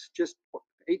Texas, just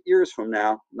 8 years from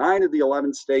now, 9 of the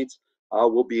 11 states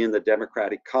will be in the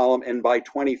Democratic column. And by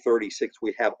 2036,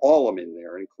 we have all of them in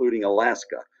there, including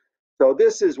Alaska. So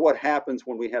this is what happens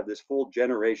when we have this full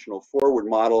generational forward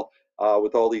model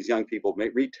with all these young people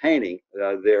retaining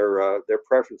their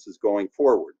preferences going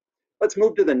forward. Let's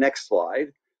move to the next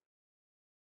slide.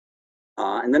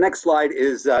 And the next slide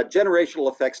is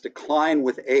generational effects decline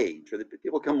with age, or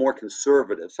people become more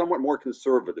conservative, somewhat more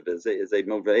conservative as they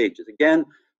move ages. Again,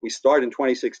 we start in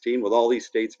 2016 with all these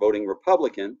states voting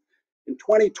Republican. In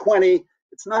 2020,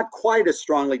 it's not quite as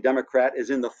strongly Democrat as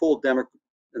in the full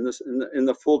in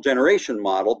the full generation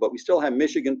model, but we still have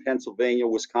Michigan, Pennsylvania,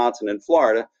 Wisconsin, and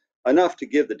Florida, enough to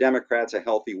give the Democrats a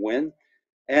healthy win.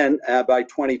 And by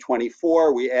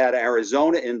 2024, we add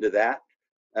Arizona into that,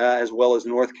 as well as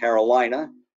North Carolina,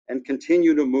 and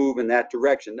continue to move in that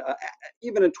direction.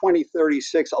 Even in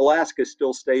 2036, Alaska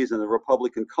still stays in the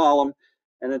Republican column,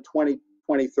 and in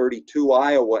 2032,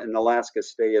 Iowa and Alaska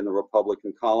stay in the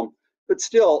Republican column. But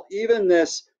still, even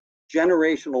this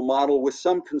generational model with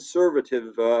some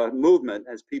conservative movement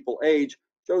as people age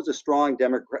shows a strong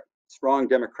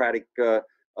Democratic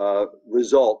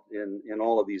result in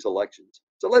all of these elections.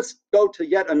 So let's go to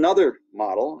yet another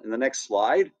model in the next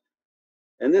slide.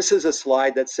 And this is a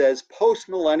slide that says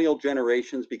post-millennial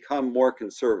generations become more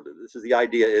conservative. This is the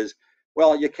idea is,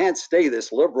 well, you can't stay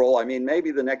this liberal. I mean,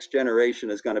 maybe the next generation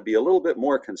is going to be a little bit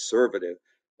more conservative,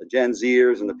 the Gen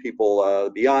Zers and the people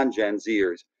beyond Gen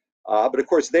Zers. But of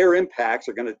course, their impacts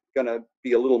are going to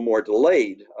be a little more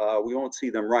delayed. We won't see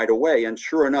them right away. And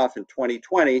sure enough, in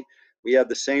 2020, we have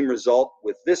the same result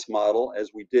with this model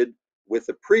as we did with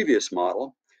the previous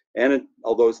model. And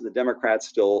although the Democrats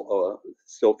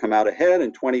still come out ahead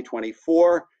in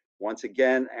 2024, once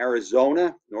again,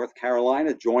 Arizona, North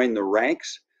Carolina joined the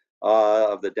ranks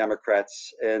of the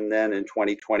Democrats. And then in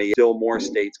 2020, still more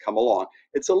states come along.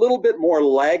 It's a little bit more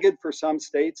lagged for some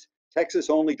states. Texas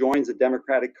only joins the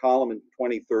Democratic column in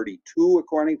 2032,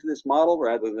 according to this model,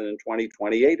 rather than in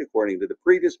 2028, according to the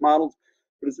previous models.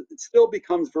 But it still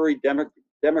becomes very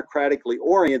democratically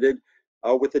oriented,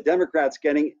 with the Democrats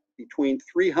getting between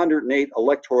 308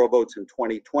 electoral votes in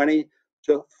 2020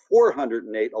 to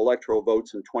 408 electoral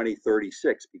votes in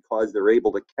 2036, because they're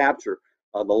able to capture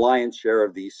the lion's share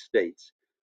of these states.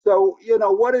 So,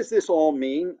 what does this all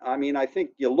mean? I mean, I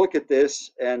think you look at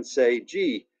this and say,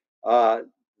 gee,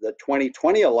 the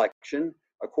 2020 election,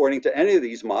 according to any of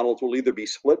these models, will either be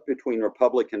split between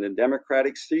Republican and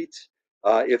Democratic seats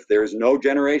if there's no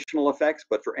generational effects,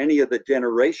 but for any of the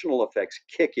generational effects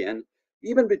kick in,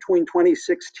 even between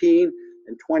 2016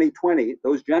 and 2020,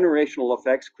 those generational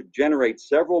effects could generate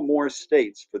several more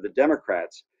states for the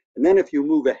Democrats. And then if you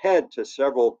move ahead to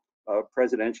several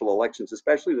presidential elections,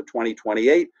 especially to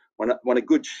 2028, when a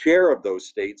good share of those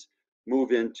states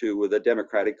move into the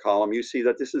Democratic column, you see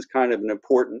that this is kind of an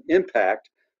important impact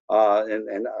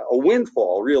and a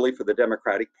windfall, really, for the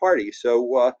Democratic Party.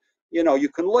 So, you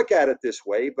can look at it this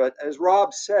way, but as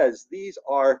Rob says, these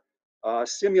are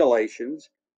simulations.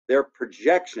 They're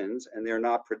projections, and they're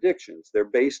not predictions. They're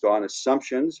based on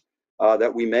assumptions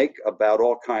that we make about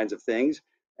all kinds of things,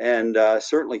 and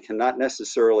certainly cannot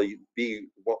necessarily be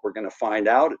what we're going to find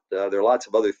out. There are lots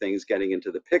of other things getting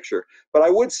into the picture. But I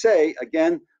would say,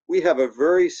 again, we have a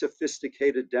very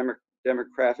sophisticated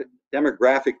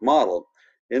demographic model,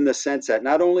 in the sense that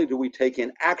not only do we take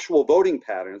in actual voting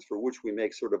patterns for which we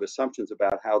make sort of assumptions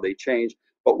about how they change,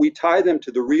 but we tie them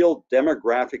to the real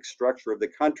demographic structure of the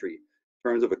country in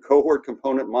terms of a cohort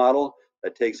component model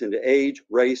that takes into age,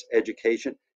 race,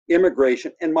 education,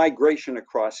 immigration, and migration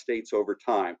across states over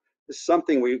time. This is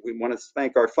something we want to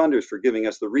thank our funders for giving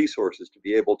us the resources to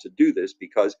be able to do this,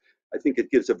 because I think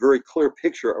it gives a very clear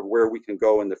picture of where we can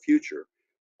go in the future.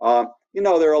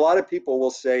 There are a lot of people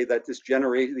will say that these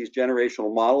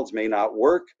generational models may not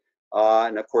work.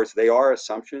 And of course, they are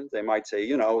assumptions. They might say,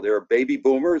 there are baby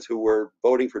boomers who were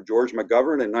voting for George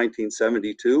McGovern in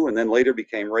 1972 and then later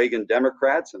became Reagan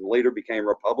Democrats and later became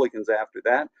Republicans after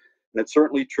that. And it's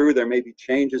certainly true there may be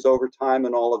changes over time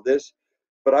in all of this.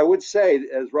 But I would say,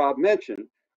 as Rob mentioned,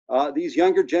 these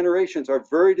younger generations are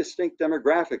very distinct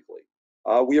demographically.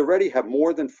 We already have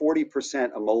more than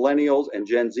 40% of millennials and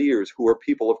Gen Zers who are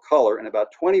people of color, and about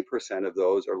 20% of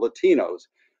those are Latinos.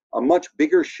 A much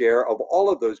bigger share of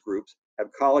all of those groups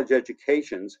have college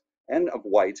educations, and of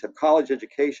whites have college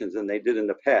educations than they did in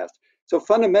the past. So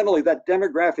fundamentally, that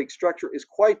demographic structure is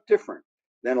quite different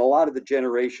than a lot of the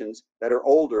generations that are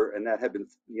older and that have been,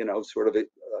 sort of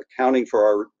accounting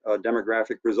for our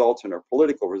demographic results and our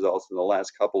political results in the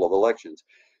last couple of elections.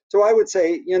 So I would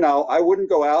say, I wouldn't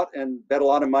go out and bet a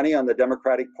lot of money on the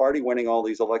Democratic Party winning all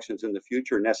these elections in the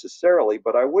future necessarily,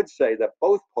 but I would say that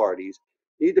both parties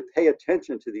need to pay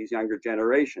attention to these younger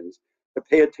generations, to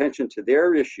pay attention to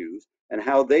their issues and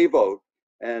how they vote.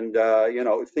 And,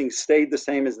 if things stayed the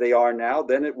same as they are now,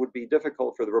 then it would be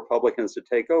difficult for the Republicans to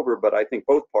take over. But I think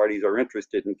both parties are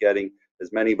interested in getting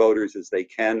as many voters as they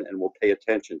can and will pay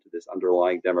attention to this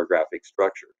underlying demographic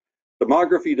structure.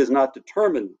 Demography does not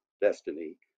determine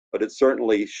destiny, but it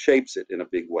certainly shapes it in a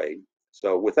big way.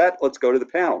 So with that, let's go to the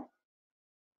panel.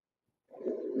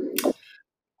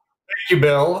 Thank you,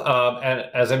 Bill. And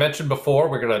as I mentioned before,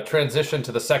 we're going to transition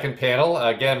to the second panel.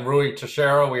 Again, Rui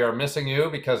Teixeira, we are missing you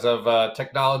because of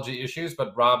technology issues,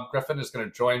 but Rob Griffin is going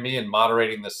to join me in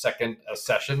moderating the second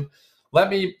session. Let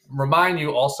me remind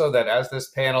you also that as this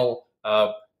panel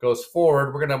goes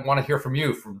forward, we're going to want to hear from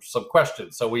you for some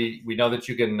questions. So we know that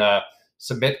you can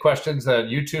submit questions on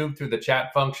YouTube through the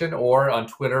chat function or on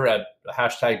Twitter at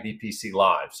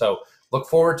 #BPCLive. So look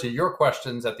forward to your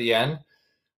questions at the end.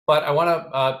 But I want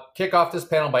to kick off this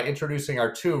panel by introducing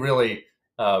our two really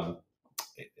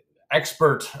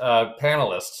expert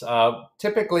panelists.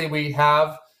 Typically, we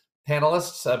have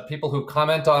panelists, people who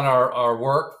comment on our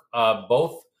work,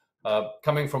 both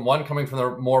coming from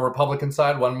the more Republican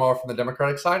side, one more from the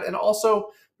Democratic side. And also,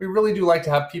 we really do like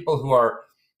to have people who are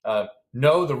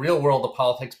know the real world of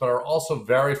politics, but are also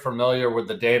very familiar with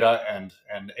the data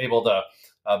and able to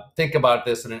think about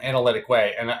this in an analytic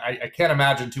way. And I can't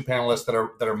imagine two panelists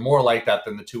that are more like that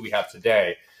than the two we have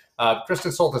today.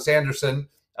 Kristen Soltis Anderson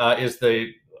is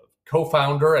the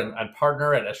co-founder and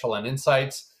partner at Echelon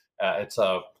Insights. It's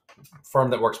a firm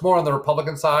that works more on the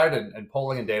Republican side and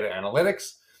polling and data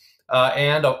analytics,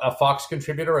 and a Fox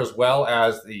contributor, as well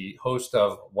as the host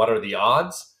of What Are the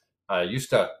Odds? Used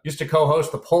to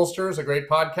co-host The Pollsters, a great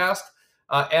podcast.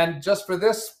 And just for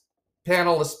this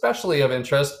panel, especially of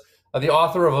interest, the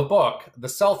author of a book, The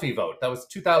Selfie Vote. That was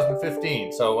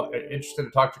 2015. So interested to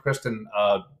talk to Kristen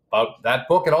about that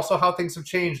book and also how things have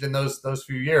changed in those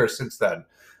few years since then.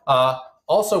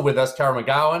 Also with us, Tara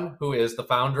McGowan, who is the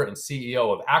founder and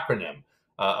CEO of Acronym,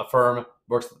 a firm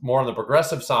works more on the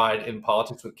progressive side in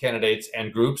politics with candidates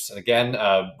and groups, and again,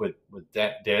 with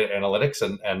data analytics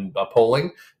and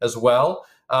polling as well.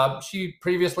 She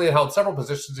previously held several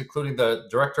positions, including the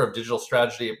Director of Digital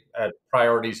Strategy at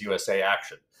Priorities USA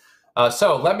Action.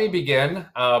 So let me begin.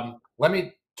 Let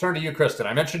me turn to you, Kristen.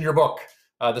 I mentioned your book,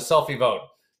 The Selfie Vote.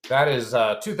 That is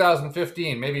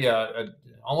 2015, maybe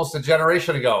almost a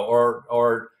generation ago,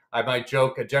 or I might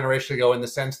joke a generation ago in the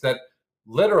sense that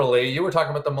literally you were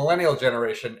talking about the millennial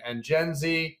generation and Gen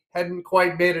Z hadn't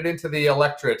quite made it into the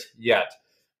electorate yet.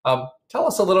 Tell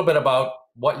us a little bit about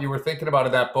what you were thinking about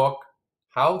in that book,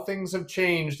 how things have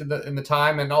changed in the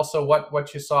time, and also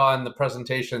what you saw in the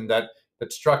presentation that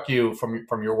struck you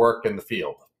from your work in the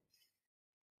field.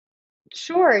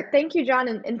 Sure. Thank you, John.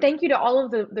 And thank you to all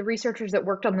of the researchers that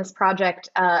worked on this project.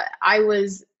 I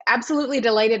was absolutely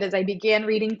delighted as I began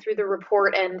reading through the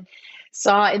report and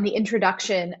saw in the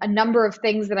introduction a number of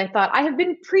things that I thought, I have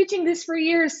been preaching this for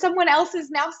years. Someone else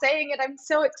is now saying it. I'm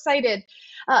so excited.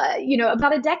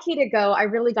 About a decade ago, I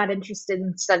really got interested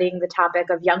in studying the topic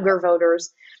of younger voters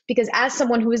because as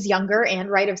someone who is younger and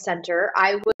right of center,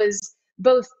 I was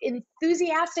both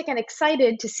enthusiastic and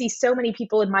excited to see so many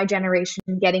people in my generation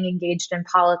getting engaged in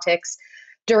politics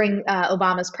during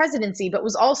Obama's presidency, but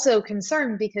was also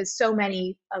concerned because so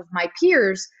many of my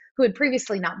peers who had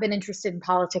previously not been interested in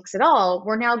politics at all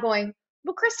were now going,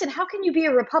 well, Kristen, how can you be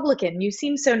a Republican? You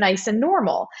seem so nice and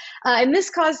normal. And this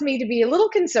caused me to be a little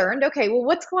concerned. Okay, well,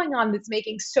 what's going on that's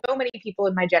making so many people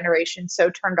in my generation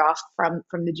so turned off from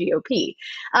the GOP?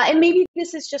 And maybe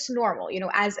this is just normal.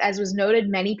 As was noted,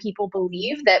 many people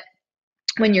believe that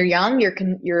when you're young,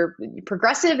 you're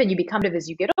progressive and you become as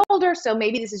you get older. So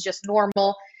maybe this is just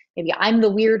normal. Maybe I'm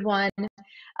the weird one.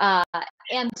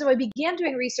 And so I began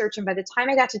doing research. And by the time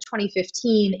I got to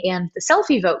 2015 and the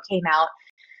selfie vote came out,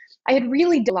 I had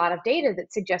really a lot of data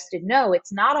that suggested, no,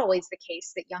 it's not always the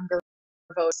case that younger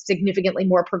votes significantly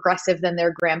more progressive than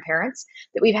their grandparents,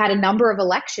 that we've had a number of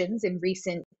elections in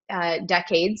recent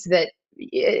decades that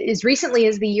as recently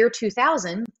as the year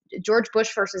 2000, George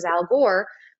Bush versus Al Gore,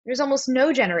 there's almost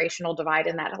no generational divide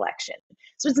in that election.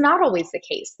 So it's not always the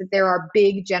case that there are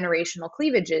big generational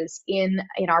cleavages in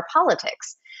our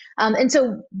politics. And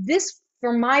so this,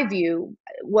 from my view,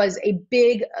 was a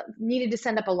big, needed to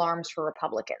send up alarms for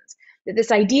Republicans. That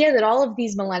this idea that all of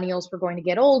these millennials were going to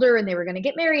get older and they were going to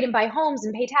get married and buy homes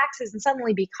and pay taxes and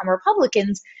suddenly become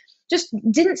Republicans just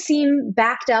didn't seem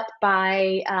backed up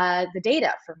by the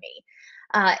data for me.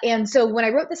 And so when I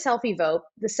wrote the selfie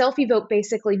vote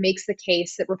basically makes the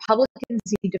case that Republicans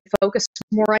need to focus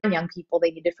more on young people.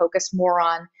 They need to focus more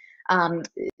on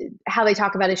how they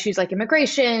talk about issues like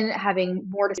immigration, having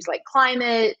more issues like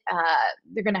climate.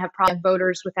 They're going to have problem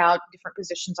voters without different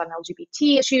positions on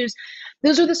LGBT issues.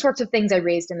 Those are the sorts of things I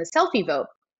raised in the selfie vote.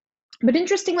 But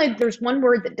interestingly, there's one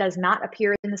word that does not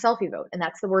appear in the selfie vote, and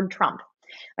that's the word Trump.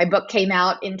 My book came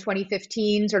out in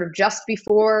 2015, sort of just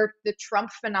before the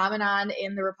Trump phenomenon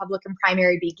in the Republican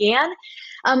primary began.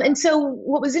 And so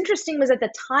what was interesting was at the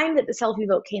time that the selfie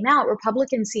vote came out,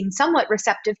 Republicans seemed somewhat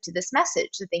receptive to this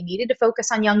message that they needed to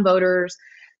focus on young voters,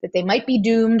 that they might be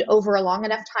doomed over a long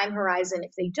enough time horizon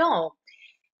if they don't.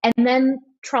 And then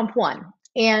Trump won.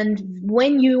 And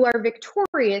when you are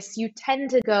victorious, you tend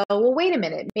to go, well, wait a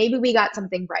minute, maybe we got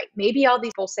something right. Maybe all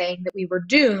these people saying that we were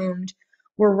doomed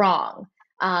were wrong.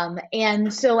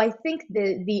 And so I think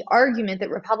the argument that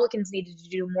Republicans needed to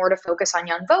do more to focus on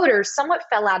young voters somewhat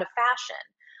fell out of fashion,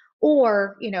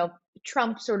 or,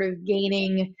 Trump sort of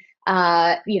gaining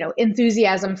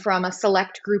enthusiasm from a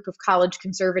select group of college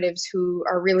conservatives who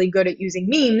are really good at using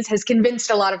memes has convinced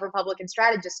a lot of Republican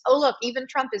strategists, oh, look, even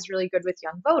Trump is really good with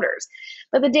young voters.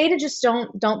 But the data just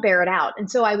don't bear it out. And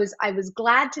so I was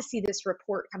glad to see this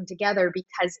report come together,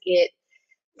 because it,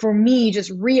 for me,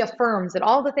 just reaffirms that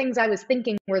all the things I was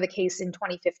thinking were the case in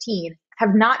 2015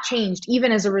 have not changed,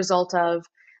 even as a result of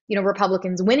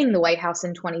Republicans winning the White House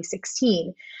in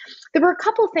 2016. There were a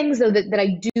couple things, though, that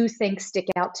I do think stick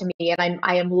out to me, and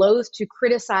I am loath to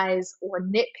criticize or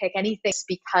nitpick anything,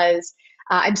 because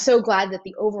I'm so glad that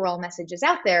the overall message is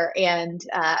out there, and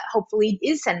hopefully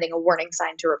is sending a warning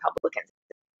sign to Republicans.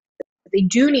 They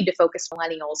do need to focus on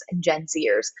millennials and Gen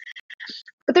Zers.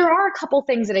 But there are a couple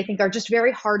things that I think are just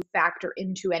very hard to factor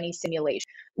into any simulation.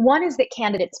 One is that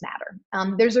candidates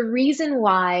matter. There's a reason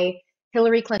why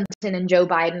Hillary Clinton and Joe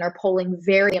Biden are polling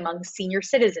very among senior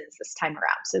citizens this time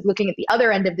around. So looking at the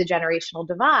other end of the generational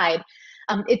divide,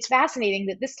 it's fascinating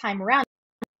that this time around,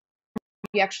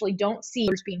 you actually don't see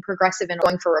voters being progressive and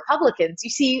going for Republicans. You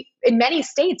see in many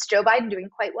states, Joe Biden doing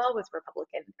quite well with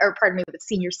with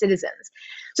senior citizens.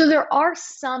 So there are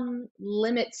some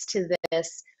limits to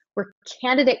this, where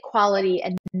candidate quality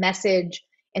and message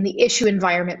and the issue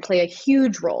environment play a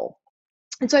huge role.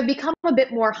 And so I've become a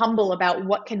bit more humble about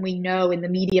what can we know in the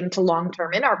medium to long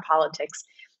term in our politics,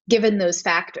 given those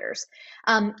factors.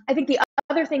 I think the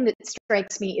other thing that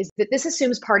strikes me is that this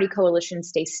assumes party coalitions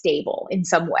stay stable in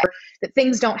some way, that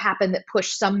things don't happen that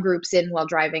push some groups in while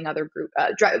draw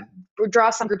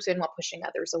some groups in while pushing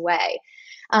others away.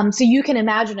 So you can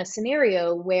imagine a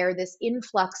scenario where this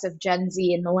influx of Gen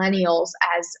Z and millennials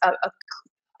as a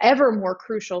ever more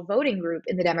crucial voting group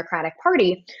in the Democratic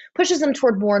Party pushes them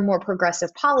toward more and more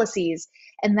progressive policies.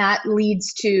 And that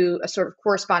leads to a sort of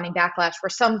corresponding backlash,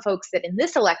 where some folks that in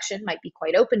this election might be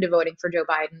quite open to voting for Joe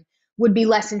Biden would be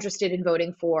less interested in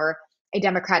voting for a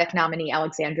Democratic nominee,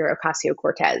 Alexandria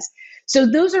Ocasio-Cortez. So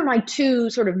those are my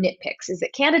two sort of nitpicks, is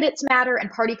that candidates matter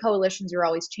and party coalitions are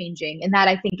always changing. And that,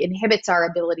 I think, inhibits our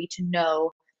ability to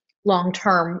know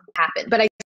long-term what happen. But I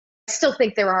still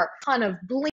think there are a ton of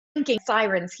blinking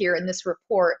sirens here in this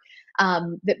report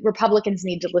that Republicans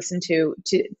need to listen to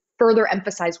further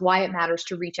emphasize why it matters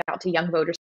to reach out to young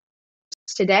voters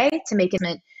today to make it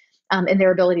in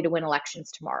their ability to win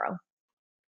elections tomorrow.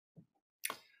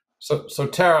 So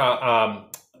Tara,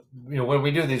 when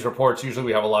we do these reports, usually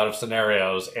we have a lot of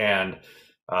scenarios, and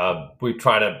we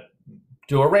try to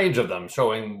do a range of them,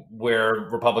 showing where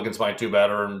Republicans might do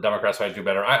better and Democrats might do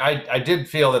better. I did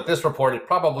feel that this report is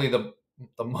probably the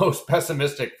most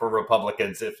pessimistic for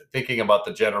Republicans, if thinking about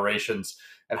the generations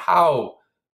and how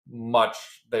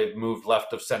much they've moved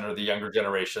left of center, the younger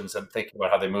generations, and thinking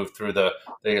about how they move through the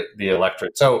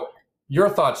electorate. So your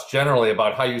thoughts generally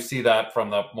about how you see that from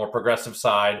the more progressive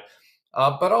side,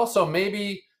 but also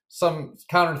maybe some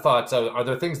counter thoughts. Are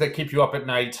there things that keep you up at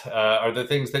night? Are there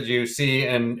things that you see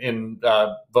in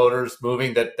voters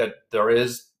moving that there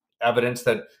is evidence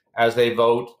that as they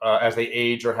vote, as they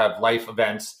age or have life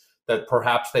events, that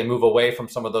perhaps they move away from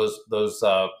some of those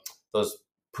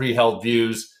pre-held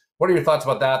views? What are your thoughts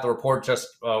about that? The report, just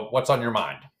what's on your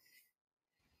mind?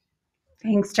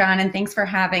 Thanks, John, and thanks for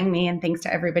having me, and thanks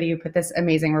to everybody who put this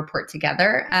amazing report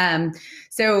together.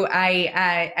 So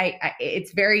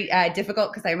it's very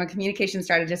difficult because I'm a communication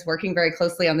strategist working very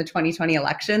closely on the 2020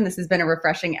 election. This has been a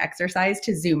refreshing exercise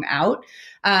to zoom out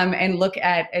and look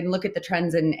at the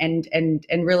trends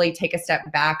and really take a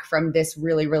step back from this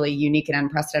really, really unique and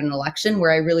unprecedented election,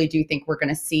 where I really do think we're going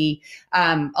to see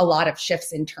a lot of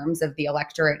shifts in terms of the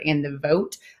electorate and the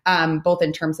vote, both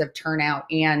in terms of turnout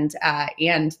and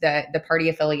the party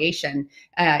affiliation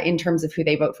in terms of who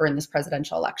they vote for in this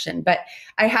presidential election. But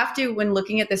I have to, when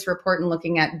looking at this report and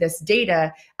looking at this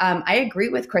data, I agree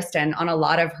with Kristen on a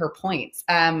lot of her points.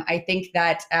 I think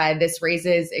that this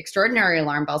raises extraordinary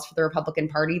alarm bells for the Republican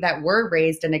Party that were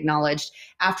raised and acknowledged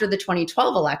after the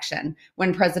 2012 election,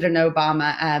 when President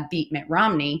Obama beat Mitt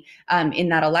Romney in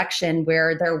that election,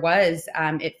 where there was,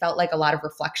 it felt like a lot of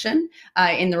reflection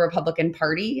in the Republican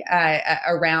Party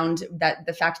around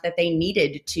the fact that they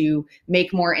needed to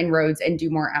make more inroads and do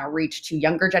more outreach to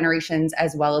younger generations,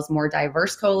 as well as more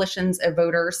diverse coalitions of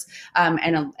voters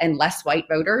and less white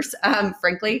voters,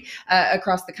 frankly,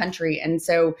 across the country. And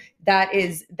so that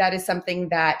is something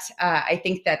that I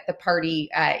think that the party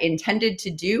party intended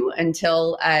to do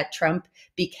until Trump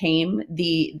became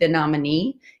the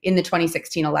nominee in the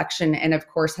 2016 election, and of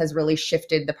course has really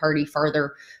shifted the party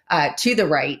farther to the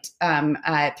right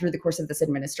through the course of this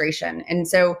administration. And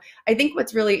so I think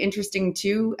what's really interesting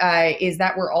too is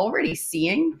that we're already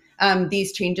seeing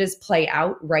these changes play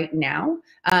out right now.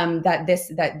 That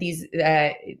these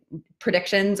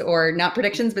predictions, or not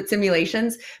predictions, but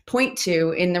simulations, point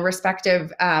to in the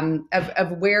respective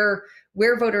of where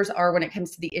voters are when it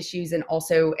comes to the issues, and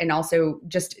also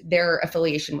just their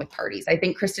affiliation with parties. I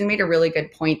think Kristen made a really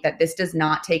good point that this does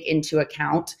not take into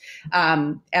account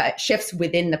shifts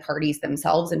within the parties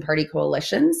themselves and party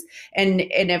coalitions.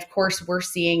 And of course, we're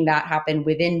seeing that happen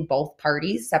within both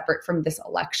parties, separate from this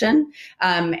election.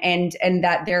 And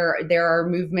that there are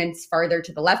movements farther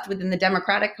to the left within the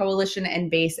Democratic coalition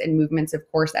and base, and movements, of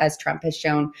course, as Trump has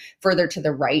shown, further to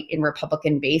the right in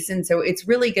Republican base. And so it's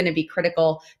really going to be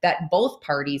critical that both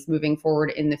parties moving forward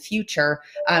in the future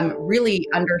really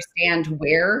understand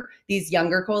where these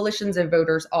younger coalitions of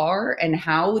voters are and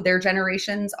how their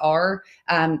generations are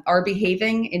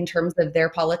behaving in terms of their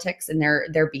politics and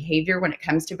their behavior when it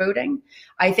comes to voting.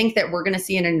 I think that we're going to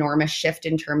see an enormous shift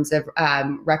in terms of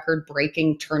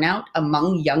record-breaking turnout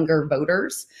among younger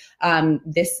voters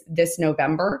this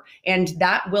November, and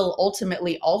that will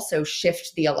ultimately also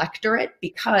shift the electorate,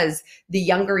 because the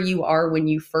younger you are when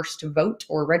you first vote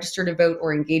or register to vote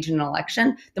or engage in an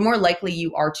election, the more likely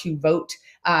you are to vote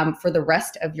for the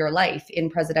rest of your life in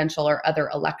presidential or other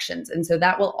elections. And so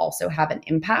that will also have an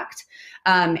impact.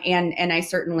 And I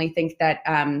certainly think that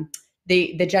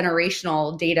the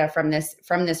generational data from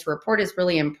this report is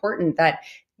really important. That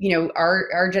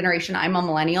our generation, I'm a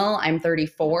millennial, I'm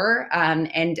 34, and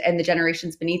the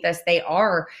generations beneath us, they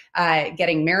are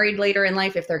getting married later in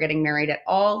life, if they're getting married at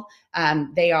all.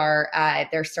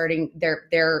 They're starting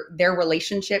their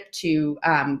relationship to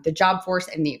the job force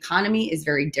and the economy is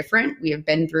very different. We have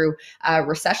been through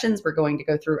recessions. We're going to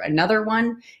go through another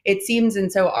one, it seems.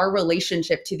 And so our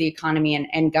relationship to the economy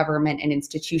and government and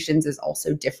institutions is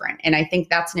also different. And I think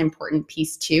that's an important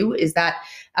piece too, is that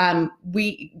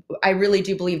I really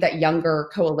do believe that younger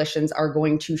coalitions are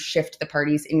going to shift the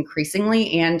parties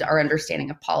increasingly, and our understanding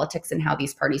of politics and how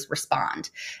these parties respond.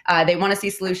 They want to see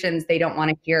solutions. They don't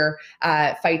want to hear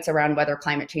fights around whether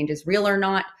climate change is real or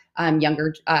not.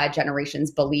 Younger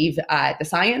generations believe the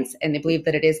science, and they believe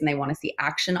that it is, and they want to see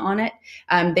action on it.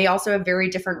 They also have very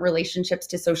different relationships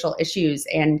to social issues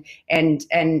and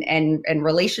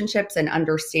relationships, and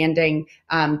understanding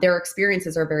their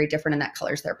experiences are very different, and that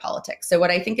colors their politics. So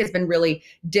what I think has been really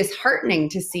disheartening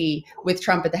to see with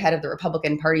Trump at the head of the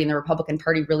Republican Party, and the Republican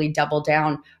Party really double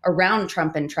down around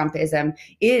Trump and Trumpism,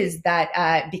 is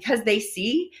that because they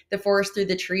see the forest through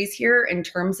the trees here in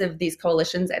terms of these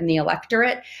coalitions and the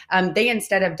electorate, they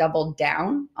instead have doubled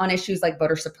down on issues like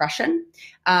voter suppression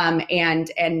and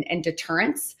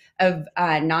deterrence of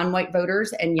non-white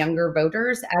voters and younger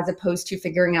voters, as opposed to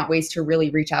figuring out ways to really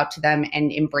reach out to them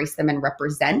and embrace them and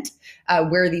represent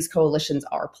where these coalitions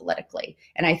are politically.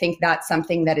 And I think that's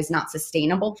something that is not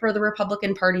sustainable for the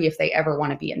Republican Party if they ever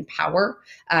want to be in power,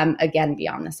 again,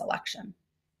 beyond this election.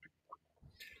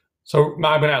 So I'm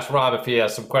going to ask Rob if he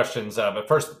has some questions. But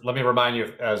first, let me remind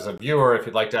you, as a viewer, if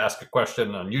you'd like to ask a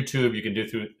question on YouTube, you can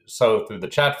do so through the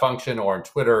chat function or on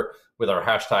Twitter with our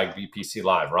hashtag VPC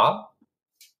Live. Rob?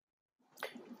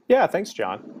 Yeah, thanks,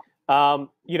 John. I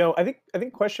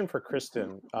think question for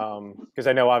Kristen, because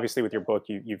I know obviously with your book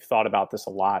you've thought about this a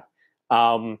lot.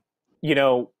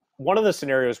 One of the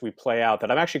scenarios we play out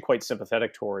that I'm actually quite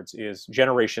sympathetic towards is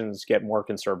generations get more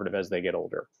conservative as they get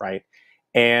older, right?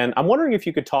 And I'm wondering if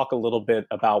you could talk a little bit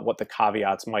about what the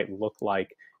caveats might look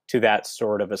like to that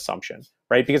sort of assumption,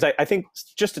 right? Because I think,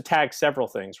 just to tag several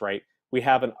things, right? We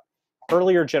have an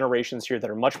earlier generations here that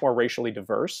are much more racially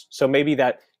diverse. So maybe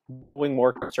that going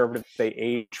more conservative as they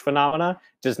age phenomena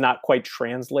does not quite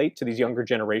translate to these younger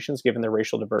generations, given their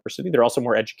racial diversity. They're also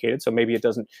more educated, so maybe it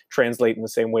doesn't translate in the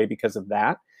same way because of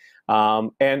that.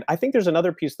 And I think there's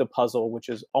another piece of the puzzle, which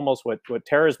is almost what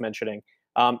Tara's mentioning,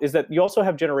 is that you also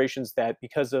have generations that,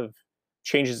 because of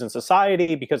changes in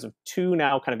society, because of two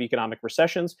now kind of economic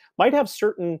recessions, might have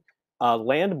certain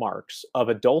landmarks of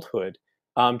adulthood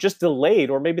just delayed,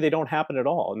 or maybe they don't happen at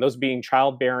all. And those being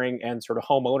childbearing and sort of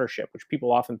home ownership, which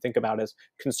people often think about as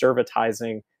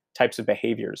conservatizing types of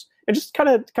behaviors. And just kind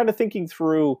of thinking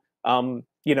through,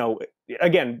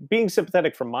 again, being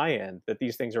sympathetic from my end that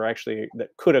these things are actually,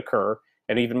 that could occur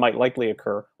and even might likely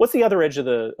occur. What's the other edge of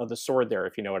the sword there,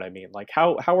 if you know what I mean? Like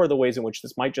how are the ways in which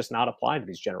this might just not apply to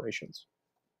these generations?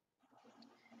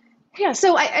 Yeah,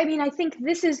 so I mean, I think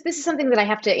this is something that I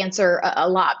have to answer a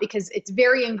lot because it's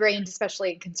very ingrained,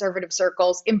 especially in conservative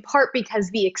circles, in part because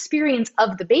the experience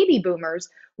of the baby boomers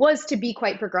was to be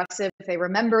quite progressive. They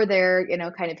remember their,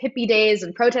 kind of hippie days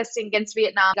and protesting against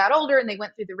Vietnam, got older, and they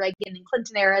went through the Reagan and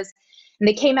Clinton eras, and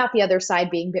they came out the other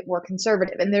side being a bit more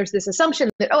conservative. And there's this assumption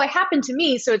that, oh, it happened to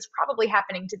me, so it's probably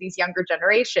happening to these younger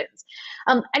generations.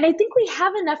 And I think we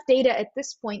have enough data at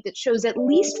this point that shows, at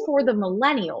least for the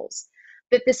millennials,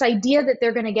 that this idea that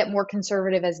they're going to get more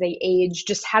conservative as they age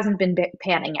just hasn't been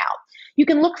panning out. You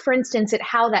can look, for instance, at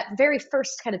how that very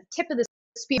first kind of tip of the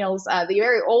spears, the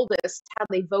very oldest, how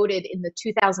they voted in the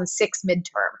 2006 midterm.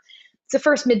 It's the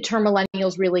first midterm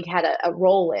millennials really had a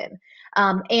role in.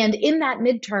 And in that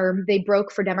midterm, they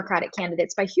broke for Democratic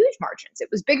candidates by huge margins. It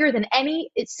was bigger than any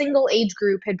single age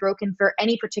group had broken for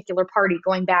any particular party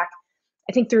going back,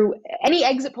 I think, through any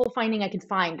exit poll finding I could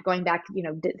find going back,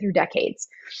 through decades.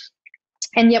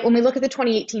 And yet, when we look at the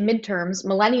 2018 midterms,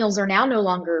 millennials are now no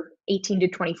longer 18 to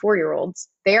 24-year-olds.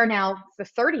 They are now the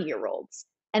 30-year-olds.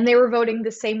 And they were voting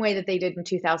the same way that they did in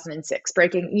 2006,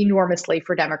 breaking enormously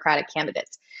for Democratic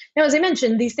candidates. Now, as I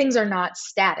mentioned, these things are not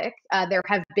static. There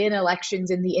have been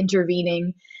elections in the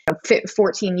intervening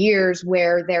 14 years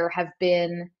where there have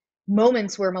been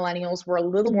moments where millennials were a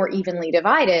little more evenly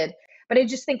divided. But I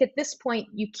just think at this point,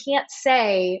 you can't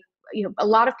say, a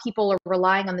lot of people are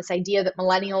relying on this idea that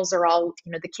millennials are all,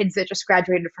 the kids that just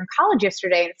graduated from college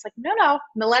yesterday. And it's like, no,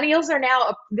 millennials are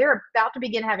now, they're about to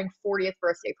begin having 40th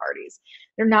birthday parties.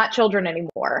 They're not children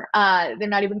anymore. They're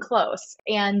not even close.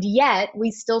 And yet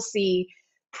we still see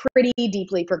pretty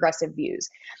deeply progressive views.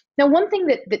 Now, one thing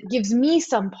that gives me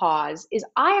some pause is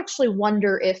I actually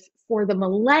wonder if for the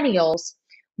millennials,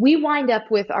 we wind up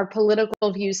with our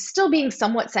political views still being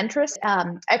somewhat centrist.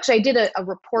 Actually, I did a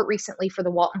report recently for the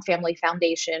Walton Family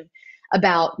Foundation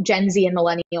about Gen Z and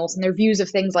millennials and their views of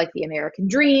things like the American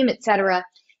dream, et cetera.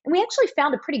 And we actually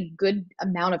found a pretty good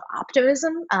amount of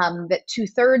optimism that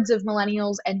 2/3 of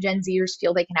millennials and Gen Zers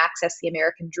feel they can access the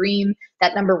American dream.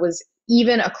 That number was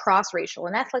even across racial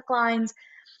and ethnic lines.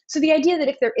 So the idea that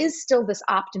if there is still this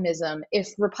optimism, if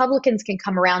Republicans can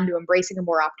come around to embracing a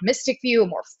more optimistic view, a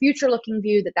more future-looking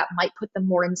view, that might put them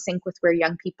more in sync with where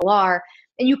young people are,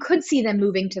 and you could see them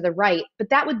moving to the right, but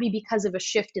that would be because of a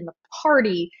shift in the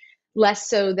party, less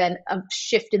so than a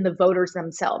shift in the voters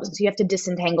themselves. And so you have to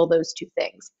disentangle those two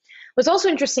things. What's also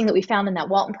interesting that we found in that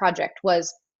Walton project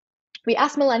was we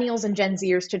asked millennials and Gen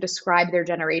Zers to describe their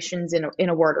generations in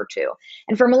a word or two.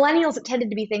 And for millennials, it tended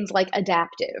to be things like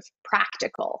adaptive,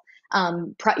 practical,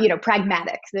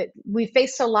 pragmatic. That we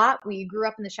faced a lot. We grew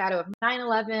up in the shadow of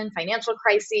 9/11, financial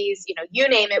crises, you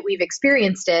name it, we've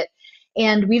experienced it.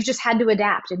 And we've just had to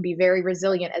adapt and be very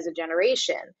resilient as a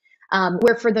generation.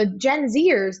 Where for the Gen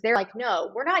Zers, they're like,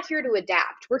 no, we're not here to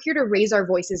adapt. We're here to raise our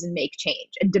voices and make change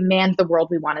and demand the world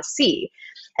we want to see.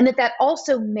 And that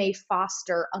also may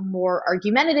foster a more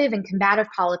argumentative and combative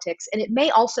politics. And it may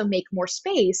also make more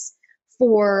space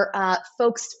for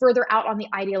folks further out on the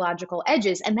ideological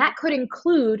edges. And that could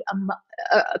include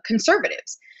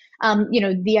conservatives.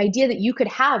 The idea that you could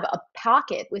have a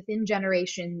pocket within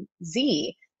Generation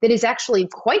Z that is actually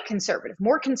quite conservative,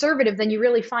 more conservative than you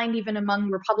really find even among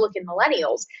Republican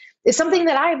millennials, is something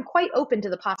that I am quite open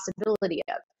to the possibility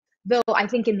of. Though I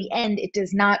think in the end, it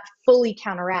does not fully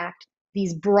counteract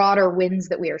these broader wins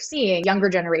that we are seeing, younger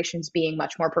generations being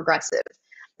much more progressive.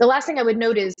 The last thing I would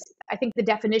note is I think the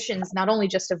definitions, not only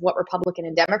just of what Republican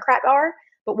and Democrat are,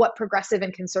 but what progressive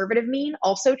and conservative mean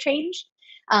also changed.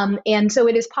 And so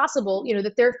it is possible,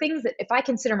 that there are things that if I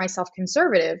consider myself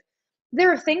conservative, there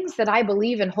are things that I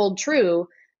believe and hold true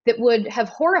that would have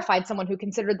horrified someone who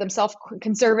considered themselves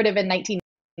conservative in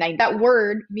 1990. That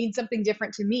word means something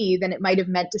different to me than it might have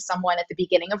meant to someone at the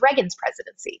beginning of Reagan's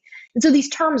presidency. And so these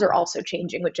terms are also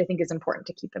changing, which I think is important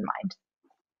to keep in mind.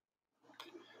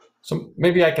 So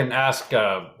maybe I can ask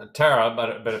Tara,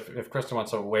 but if Kristen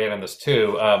wants to weigh in on this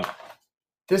too,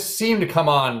 this seemed to come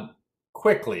on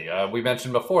quickly. We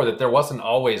mentioned before that there wasn't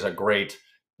always a great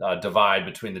divide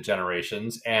between the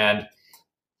generations, and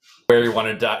where you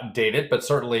want to date it, but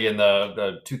certainly in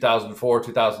the 2004,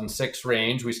 2006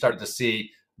 range, we started to see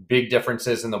big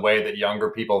differences in the way that younger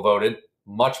people voted,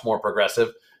 much more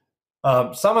progressive.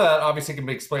 Some of that obviously can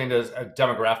be explained as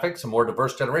demographics, a more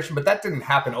diverse generation, but that didn't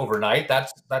happen overnight. That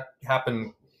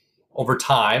happened over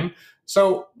time.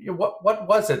 So what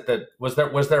was it that was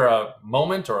there a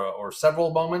moment or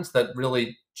several moments that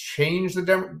really changed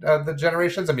the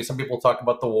generations? I mean, some people talk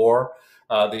about the war,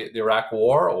 the Iraq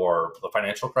War, or the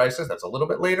financial crisis. That's a little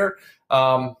bit later.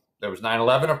 There was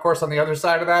 9/11, of course, on the other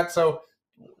side of that. So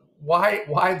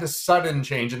why the sudden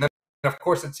change? And then of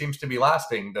course, it seems to be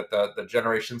lasting that the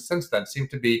generations since then seem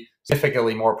to be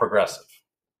significantly more progressive.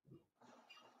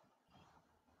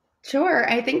 Sure.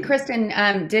 I think Kristen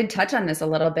did touch on this a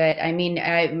little bit. I mean,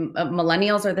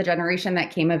 millennials are the generation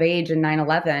that came of age in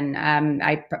 9/11.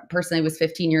 I personally was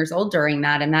 15 years old during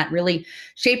that, and that really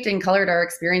shaped and colored our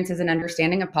experiences and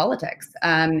understanding of politics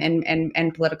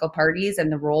and political parties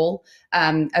and the role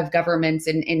of governments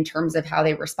in terms of how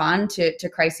they respond to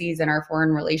crises in our foreign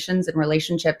relations and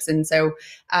relationships. And so,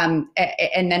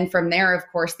 and then from there, of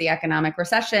course, the economic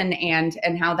recession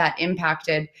and how that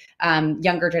impacted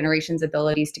younger generations'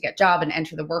 abilities to get job and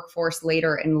enter the workforce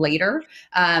later and later,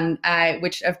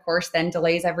 which of course then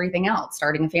delays everything else.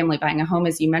 Starting a family, buying a home,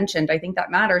 as you mentioned, I think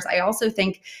that matters. I also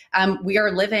think we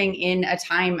are living in a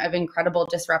time of incredible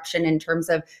disruption in terms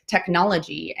of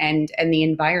technology and the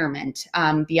environment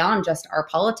beyond just our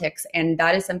politics, and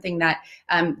that is something that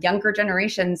younger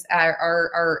generations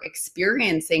are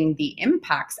experiencing the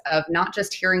impacts of, not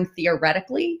just hearing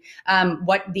theoretically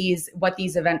what these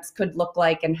events could look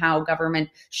like and how government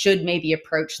should maybe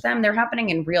approach them. They're happening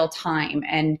in real time.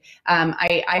 And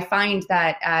I find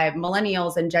that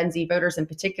millennials and Gen Z voters in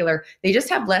particular, they just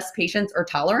have less patience or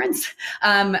tolerance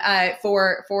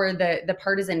for the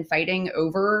partisan fighting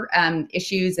over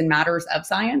issues and matters of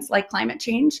science like climate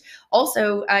change.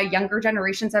 Also, younger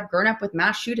generations have grown up with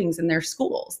mass shootings in their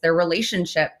schools. Their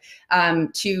relationship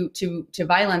to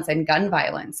violence and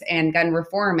gun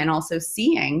reform, and also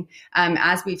seeing,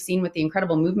 as we've seen with the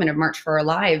incredible movement of March for Our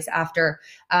Lives after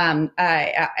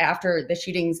the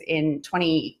shootings in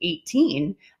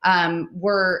 2018,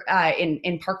 were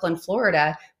in Parkland,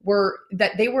 Florida, were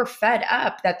that they were fed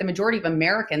up that the majority of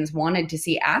Americans wanted to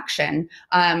see action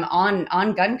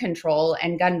on gun control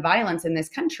and gun violence in this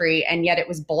country, and yet it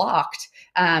was blocked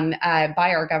by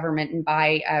our government and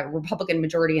by a Republican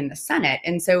majority in the Senate.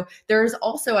 And so there's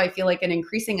also, I feel like, an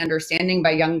increasing understanding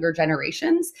by younger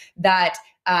generations that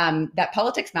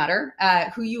politics matter,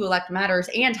 who you elect matters,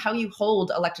 and how you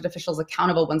hold elected officials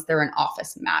accountable once they're in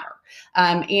office matter.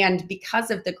 And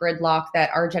because of the gridlock that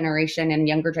our generation and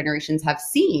younger generations have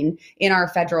seen in our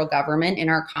federal government, in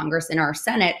our Congress, in our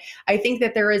Senate, I think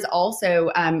that there is also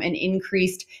an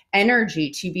increased energy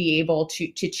to be able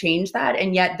to change that.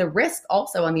 And yet the risk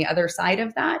also on the other side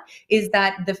of that is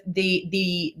that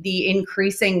the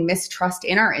increasing mistrust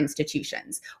in our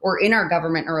institutions or in our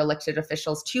government or elected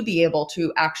officials to be able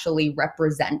to actually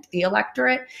represent the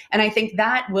electorate. And I think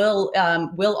that will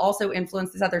also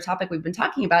influence this other topic we've been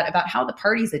talking about how the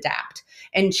parties adapt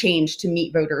and change to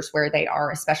meet voters where they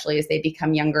are, especially as they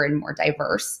become younger and more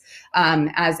diverse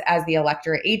as the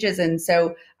electorate ages. And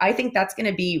so I think that's going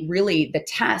to be really the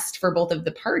test for both of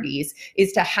the parties,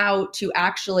 is to how to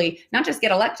actually not just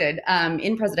get elected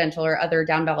in presidential or other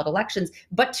down ballot elections,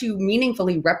 but to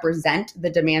meaningfully represent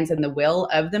the demands and the will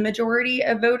of the majority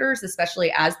of voters,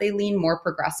 especially as they lean more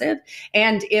progressive.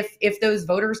 And if those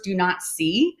voters do not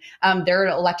see their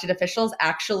elected officials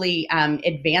actually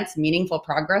advance meaningful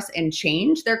progress and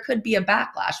change, there could be a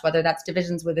backlash, whether that's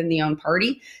divisions within the own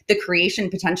party, the creation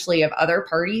potentially of other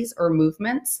parties or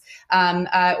movements,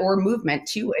 or movement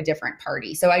to a different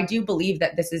party. So I do believe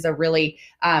that this is a really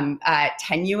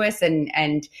tenuous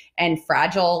and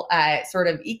fragile sort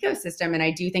of ecosystem. And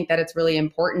I do think that it's really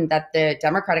important that the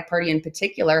Democratic Party in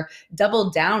particular double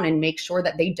down and make sure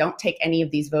that they don't take any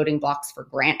of these voting blocks for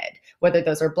granted, whether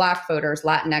those are Black voters,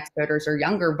 Latinx voters, or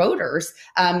younger voters,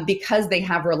 because they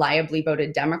have reliably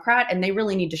voted Democrat, and they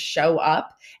really need to show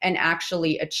up and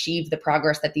actually achieve the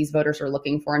progress that these voters are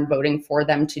looking for and voting for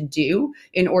them to do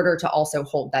in order to also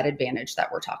hold that advantage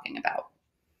that we're talking about.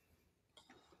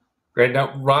 Great.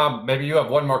 Now, Rob, maybe you have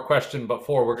one more question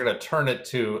before we're going to turn it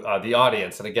to the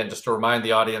audience. And again, just to remind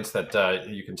the audience that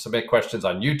you can submit questions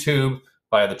on YouTube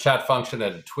via the chat function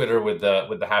and Twitter with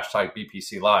the hashtag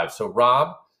BPC Live. So,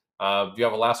 Rob, do you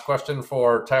have a last question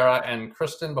for Tara and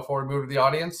Kristen before we move to the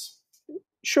audience?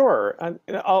 Sure.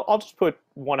 I'll just put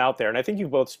one out there, and I think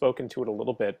you've both spoken to it a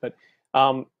little bit. But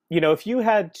if you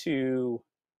had to,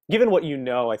 given what you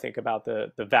know, I think about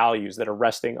the values that are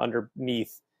resting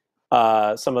underneath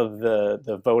some of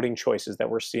the voting choices that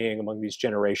we're seeing among these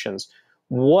generations,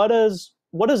 what does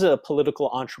a political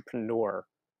entrepreneur,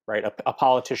 right, a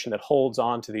politician that holds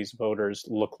on to these voters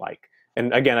look like?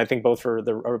 And again, I think both for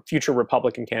a future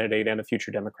Republican candidate and a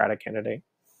future Democratic candidate.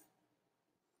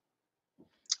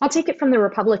 I'll take it from the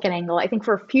Republican angle. I think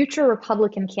for a future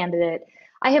Republican candidate,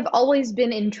 I have always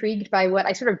been intrigued by what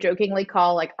I sort of jokingly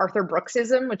call like Arthur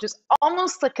Brooksism, which is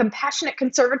almost like compassionate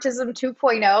conservatism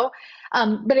 2.0.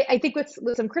 But I think with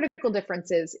some critical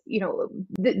differences,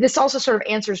 this also sort of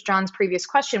answers John's previous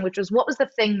question, which was what was the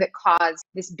thing that caused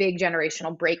this big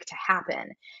generational break to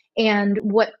happen? And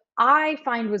what I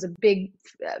find was a big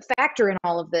factor in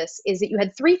all of this is that you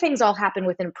had three things all happen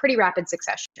within pretty rapid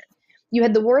succession. You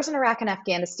had the wars in Iraq and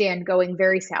Afghanistan going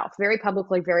very south, very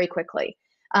publicly, very quickly.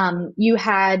 You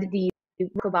had the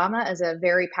Obama as a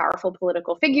very powerful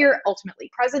political figure,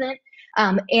 ultimately president,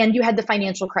 and you had the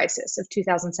financial crisis of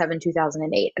 2007,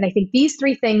 2008. And I think these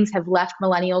three things have left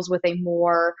millennials with a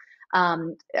more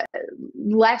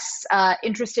less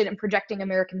interested in projecting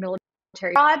American military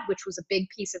fraud, which was a big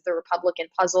piece of the Republican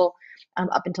puzzle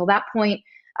up until that point,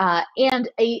 and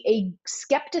a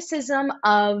skepticism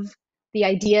of the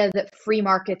idea that free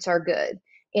markets are good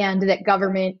and that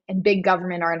government and big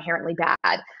government are inherently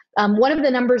bad. One of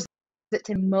the numbers that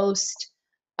to most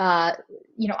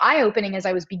eye-opening as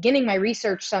I was beginning my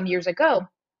research some years ago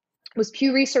was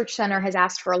Pew Research Center has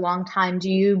asked for a long time,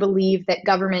 do you believe that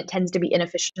government tends to be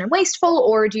inefficient and wasteful,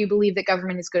 or do you believe that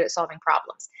government is good at solving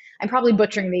problems? I'm probably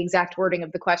butchering the exact wording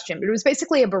of the question, but it was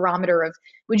basically a barometer of,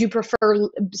 do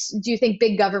you think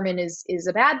big government is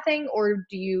a bad thing, or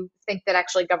do you think that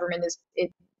actually government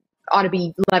ought to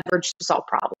be leveraged to solve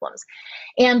problems?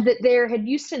 And that there had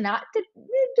used to not, there'd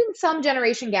been some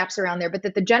generation gaps around there, but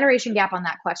that the generation gap on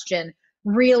that question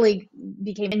really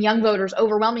became, and young voters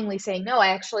overwhelmingly saying, no, I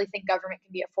actually think government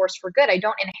can be a force for good. I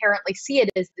don't inherently see it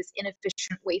as this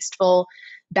inefficient, wasteful,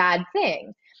 bad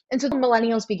thing. And so the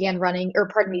millennials began running, or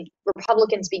pardon me,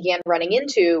 Republicans began running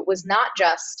into was not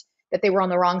just that they were on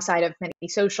the wrong side of many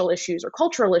social issues or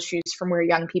cultural issues from where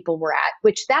young people were at,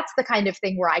 which that's the kind of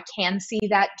thing where I can see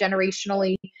that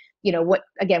generationally,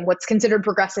 what's considered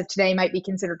progressive today might be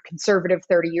considered conservative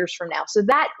 30 years from now. So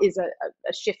that is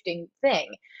a shifting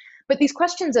thing. But these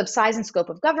questions of size and scope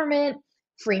of government,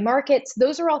 free markets,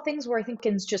 those are all things where I think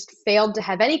Republicans just failed to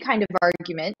have any kind of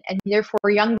argument. And therefore,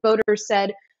 young voters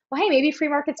said, well, hey, maybe free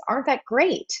markets aren't that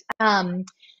great. And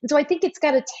so I think it's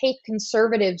got to take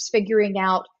conservatives figuring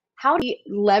out how do you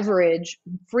leverage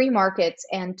free markets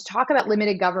and talk about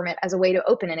limited government as a way to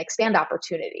open and expand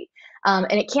opportunity.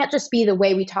 And it can't just be the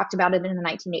way we talked about it in the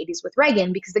 1980s with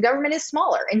Reagan, because the government is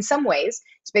smaller in some ways,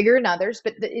 it's bigger in others,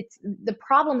 but the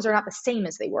problems are not the same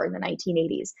as they were in the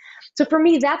 1980s. So for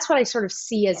me, that's what I sort of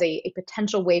see as a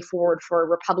potential way forward for a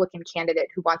Republican candidate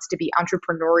who wants to be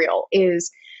entrepreneurial, is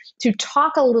to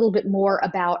talk a little bit more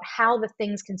about how the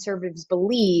things conservatives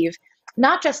believe,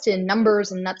 not just in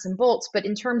numbers and nuts and bolts, but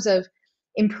in terms of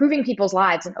improving people's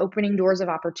lives and opening doors of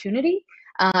opportunity,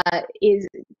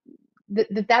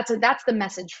 that's the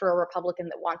message for a Republican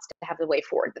that wants to have the way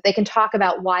forward, that they can talk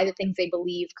about why the things they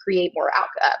believe create more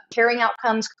caring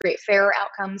outcomes, create fairer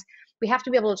outcomes. We have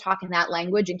to be able to talk in that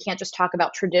language and can't just talk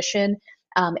about tradition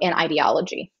and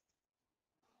ideology.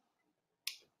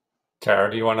 Tara,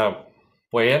 do you want to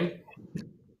weigh in?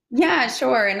 Yeah,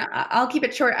 sure. And I'll keep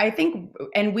it short. I think,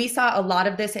 and we saw a lot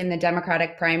of this in the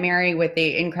Democratic primary with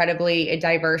the incredibly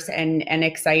diverse and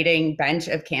exciting bench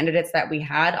of candidates that we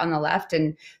had on the left,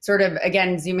 and sort of,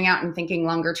 again, zooming out and thinking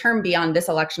longer term beyond this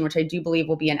election, which I do believe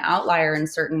will be an outlier in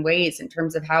certain ways in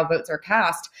terms of how votes are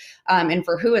cast, and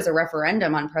for who is a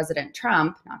referendum on President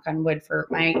Trump, knock on wood for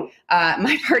my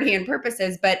party and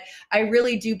purposes. But I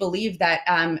really do believe that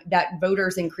that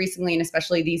voters increasingly, and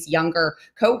especially these younger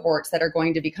cohorts that are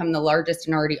going to become the largest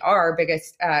and already are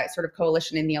biggest sort of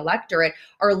coalition in the electorate,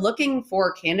 are looking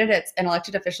for candidates and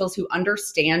elected officials who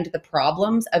understand the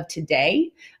problems of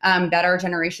today that our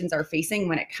generations are facing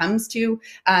when it comes to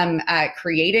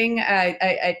creating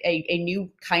a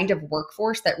new kind of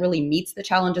workforce that really meets the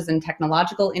challenges in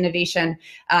technological innovation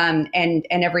and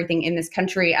everything in this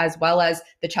country, as well as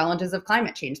the challenges of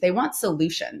climate change. They want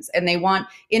solutions, and they want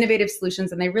innovative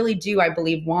solutions, and they really do, I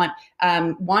believe, want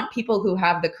people who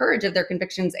have the courage of their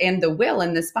convictions and the will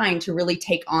and the spine to really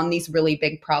take on these really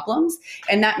big problems.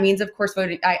 And that means, of course,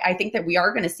 voting. I think that we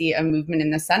are going to see a movement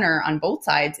in the center on both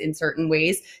sides in certain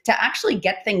ways to actually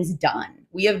get things done.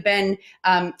 We have been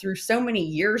through so many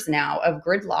years now of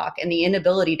gridlock and the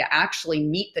inability to actually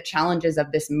meet the challenges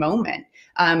of this moment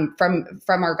from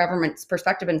our government's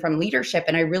perspective and from leadership.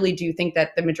 And I really do think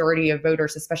that the majority of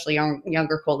voters, especially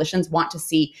younger coalitions, want to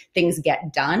see things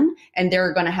get done. And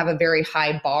they're going to have a very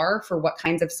high bar for what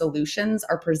kinds of solutions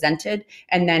are presented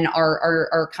and then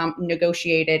are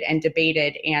negotiated and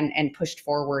debated and pushed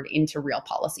forward into real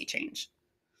policy change.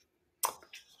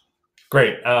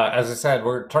 Great. As I said,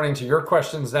 we're turning to your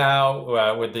questions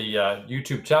now with the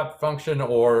YouTube chat function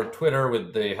or Twitter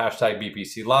with the hashtag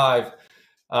BPC Live.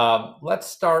 Let's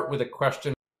start with a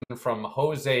question from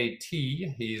Jose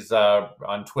T. He's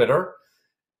on Twitter.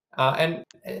 And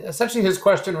essentially his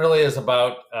question really is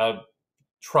about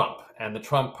Trump and the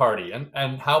Trump party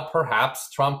and how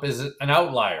perhaps Trump is an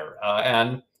outlier.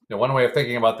 And one way of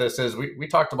thinking about this is we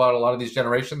talked about a lot of these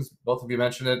generations. Both of you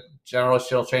mentioned it,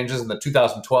 generational changes in the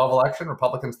 2012 election,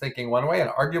 Republicans thinking one way, and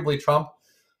arguably Trump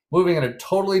moving in a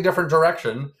totally different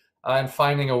direction and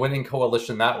finding a winning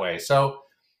coalition that way. So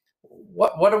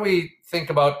what do we think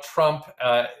about Trump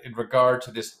in regard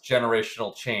to this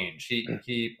generational change?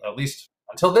 He at least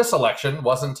until this election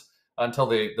wasn't, until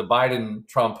the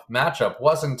Biden-Trump matchup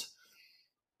wasn't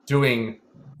doing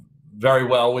very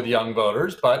well with young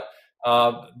voters, but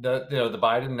the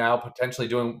Biden now potentially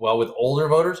doing well with older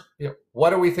voters. What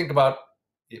do we think about,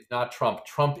 if not Trump,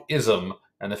 Trumpism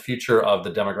and the future of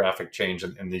the demographic change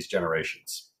in these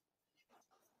generations?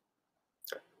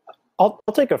 I'll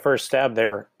take a first stab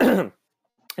there.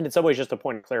 And in some ways, just a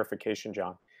point of clarification,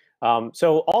 John.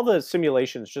 So all the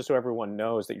simulations, just so everyone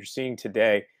knows, that you're seeing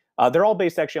today, they're all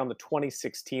based actually on the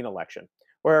 2016 election,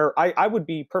 where I would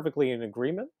be perfectly in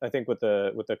agreement, I think, with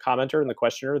the commenter and the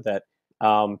questioner that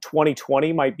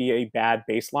 2020 might be a bad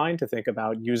baseline to think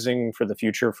about using for the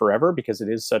future forever, because it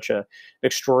is such an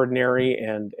extraordinary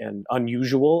and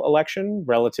unusual election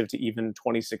relative to even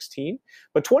 2016.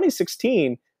 But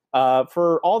 2016,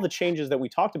 for all the changes that we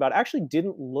talked about, actually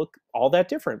didn't look all that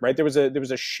different, right? There was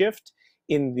a shift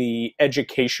in the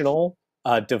educational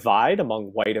divide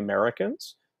among white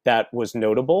Americans that was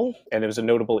notable, and there was a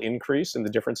notable increase in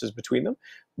the differences between them.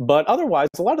 But otherwise,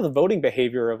 a lot of the voting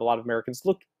behavior of a lot of Americans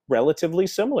looked relatively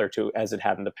similar to as it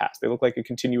had in the past. They look like a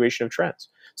continuation of trends.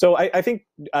 So I think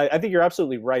you're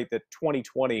absolutely right that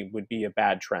 2020 would be a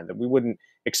bad trend, that we wouldn't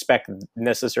expect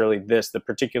necessarily the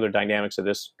particular dynamics of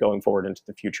this going forward into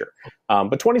the future.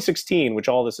 But 2016, which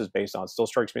all this is based on, still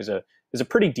strikes me as a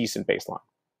pretty decent baseline.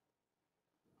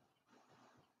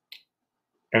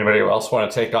 Anybody else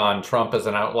want to take on Trump as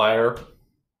an outlier?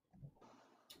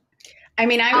 I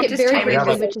mean, I would just very chime in,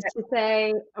 briefly, which is to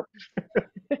say.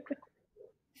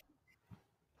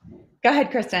 Go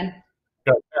ahead, Kristen.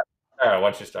 Go. Tara,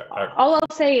 why don't you start? All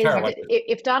I'll say is Tara,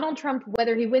 if Donald Trump,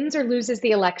 whether he wins or loses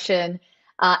the election,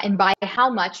 and by how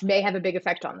much, may have a big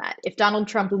effect on that. If Donald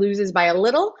Trump loses by a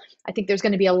little, I think there's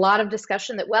going to be a lot of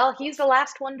discussion that, well, he's the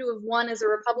last one to have won as a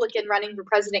Republican running for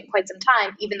president quite some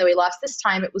time. Even though he lost this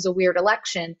time, it was a weird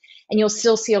election. And you'll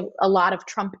still see a lot of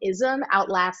Trumpism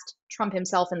outlast Trump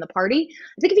himself in the party.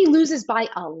 I think if he loses by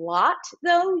a lot,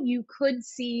 though, you could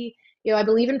see, I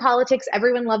believe in politics,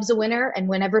 everyone loves a winner. And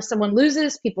whenever someone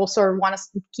loses, people sort of want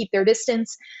to keep their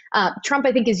distance. Trump,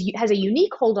 I think, has a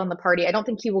unique hold on the party. I don't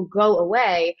think he will go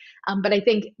away. But I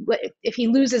think if he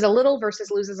loses a little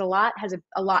versus loses a lot, has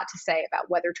a lot to say about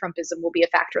whether Trumpism will be a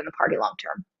factor in the party long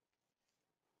term.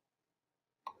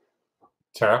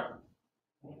 Tara?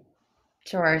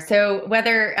 Sure. So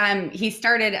whether he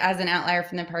started as an outlier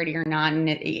from the party or not, and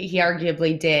he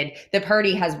arguably did, the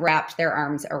party has wrapped their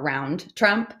arms around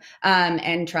Trump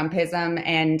and Trumpism,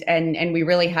 and we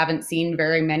really haven't seen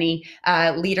very many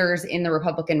leaders in the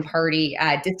Republican Party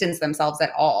distance themselves at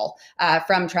all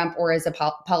from Trump or his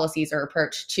policies or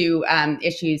approach to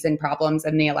issues and problems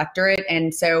in the electorate.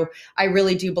 And so I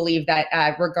really do believe that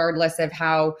regardless of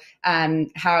how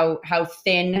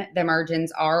thin the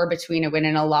margins are between a win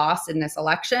and a loss in this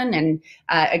election. And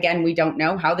again, we don't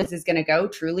know how this is going to go.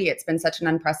 Truly, it's been such an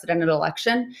unprecedented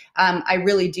election. I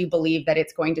really do believe that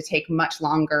it's going to take much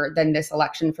longer than this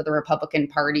election for the Republican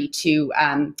Party to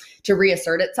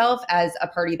reassert itself as a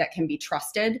party that can be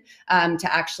trusted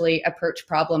to actually approach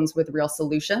problems with real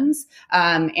solutions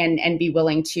and be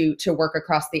willing to work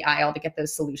across the aisle to get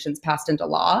those solutions passed into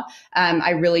law. I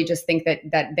really just think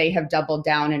that they have doubled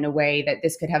down in a way that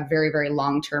this could have very, very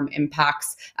long-term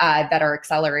impacts that are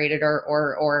accelerated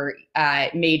or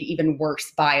made even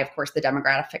worse by, of course, the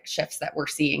demographic shifts that we're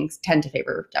seeing tend to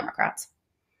favor Democrats.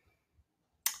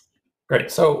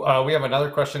 Great. So we have another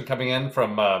question coming in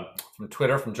from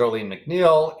Twitter from Jolene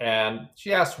McNeil, and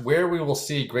she asked where we will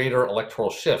see greater electoral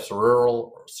shifts,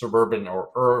 rural, suburban,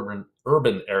 or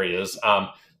urban areas.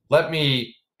 Let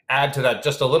me add to that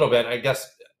just a little bit. I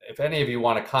guess if any of you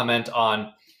want to comment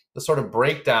on the sort of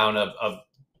breakdown of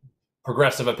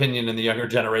progressive opinion in the younger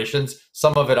generations.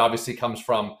 Some of it obviously comes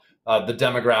from the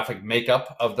demographic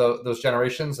makeup of those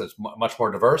generations. It's much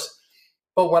more diverse.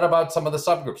 But what about some of the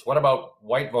subgroups? What about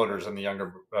white voters in the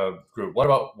younger group? What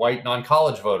about white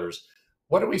non-college voters?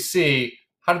 What do we see?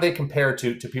 How do they compare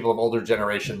to people of older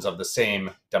generations of the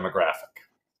same demographic?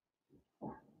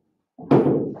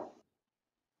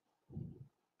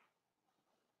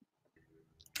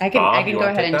 I can go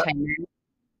ahead and chime in.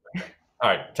 All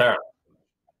right, Tara.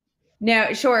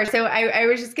 No, sure. So I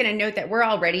was just going to note that we're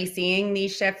already seeing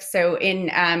these shifts. So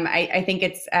I think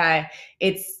it's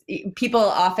people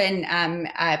often,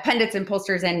 pundits and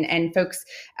pollsters and folks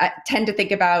tend to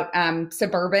think about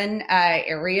suburban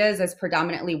areas as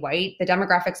predominantly white. The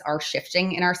demographics are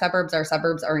shifting in our suburbs. Our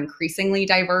suburbs are increasingly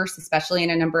diverse, especially in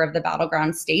a number of the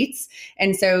battleground states.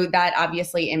 And so that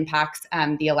obviously impacts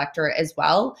the electorate as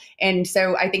well. And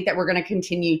so I think that we're going to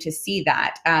continue to see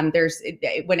that.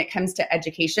 When it comes to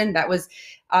education, that was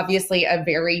obviously a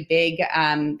very big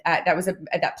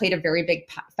that played a very big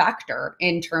factor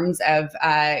in terms of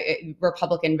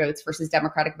Republican votes versus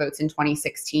Democratic votes in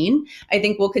 2016. I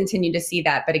think we'll continue to see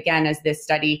that, but again, as this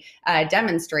study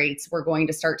demonstrates, we're going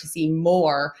to start to see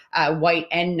more white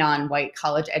and non-white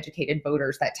college-educated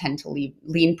voters that tend to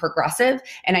lean progressive,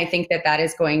 and I think that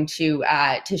is going to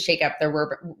shake up the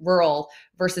rural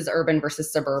versus urban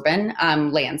versus suburban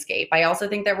landscape. I also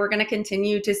think that we're going to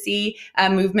continue to see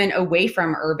movement away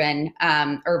from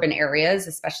urban areas,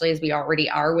 especially as we already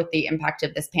are with the impact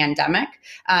of this pandemic,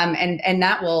 and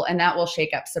that will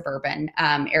shake up suburban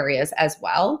areas as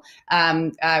well.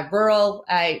 Rural,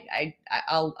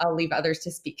 I'll leave others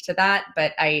to speak to that,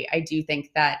 but I do think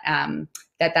that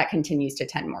that continues to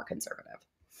tend more conservative.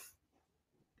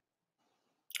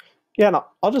 Yeah, and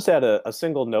I'll just add a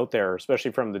single note there,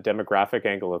 especially from the demographic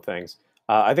angle of things.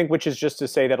 I think, which is just to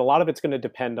say that a lot of it's going to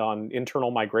depend on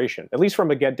internal migration, at least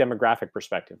from a demographic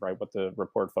perspective, right? What the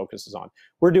report focuses on.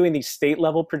 We're doing these state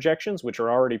level projections, which are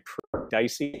already pretty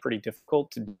dicey, pretty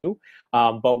difficult to do.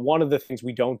 But one of the things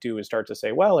we don't do is start to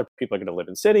say, well, are people going to live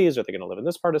in cities? Are they going to live in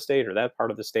this part of the state or that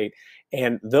part of the state?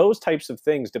 And those types of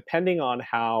things, depending on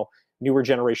how newer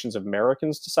generations of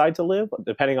Americans decide to live,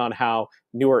 depending on how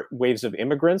newer waves of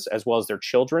immigrants, as well as their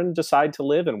children, decide to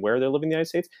live and where they live in the United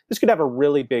States, this could have a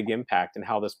really big impact in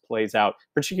how this plays out,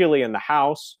 particularly in the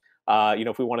House.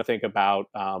 If we want to think about,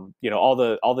 all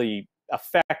the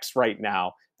effects right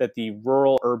now that the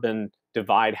rural-urban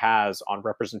divide has on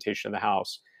representation in the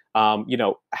House.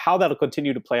 How that'll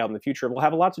continue to play out in the future will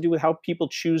have a lot to do with how people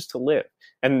choose to live.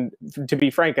 And to be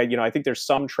frank, I think there's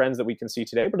some trends that we can see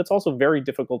today, but it's also very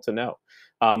difficult to know.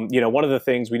 One of the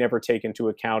things we never take into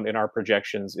account in our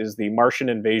projections is the Martian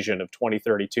invasion of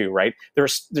 2032, right?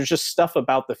 There's just stuff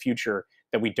about the future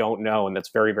that we don't know, and that's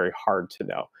very, very hard to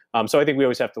know. So I think we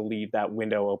always have to leave that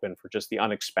window open for just the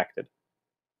unexpected.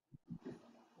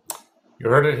 You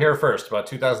heard it here first about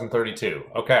 2032.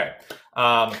 Okay.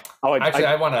 I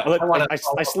let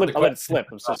it slip.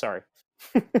 I'm so sorry.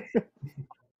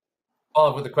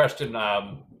 Follow up with a question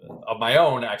of my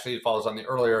own. Actually, it follows on the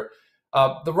earlier.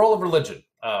 The role of religion.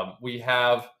 We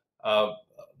have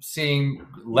seeing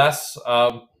less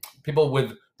people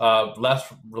with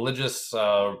less religious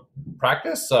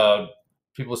practice.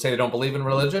 People who say they don't believe in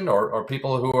religion, or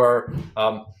people who are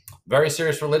very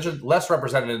serious religion, less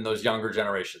represented in those younger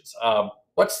generations.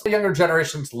 What's the younger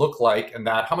generations look like, and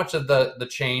how much of the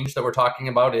change that we're talking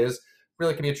about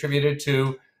really can be attributed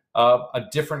to a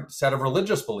different set of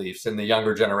religious beliefs in the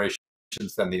younger generations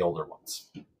than the older ones?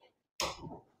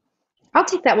 I'll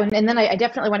take that one, and then I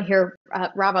definitely want to hear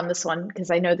Rob on this one,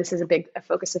 because I know this is a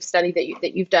focus of study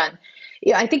that you've done.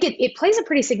 Yeah, I think it plays a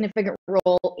pretty significant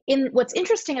role. In what's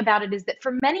interesting about it is that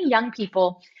for many young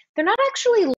people, they're not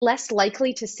actually less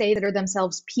likely to say that they're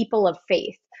themselves people of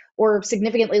faith, or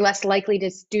significantly less likely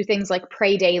to do things like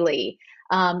pray daily,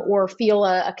 or feel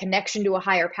a connection to a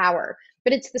higher power.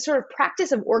 But it's the sort of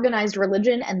practice of organized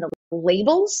religion and the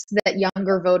labels that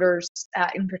younger voters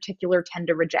in particular tend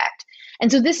to reject.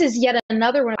 And so this is yet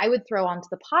another one I would throw onto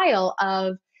the pile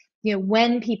of,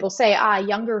 when people say,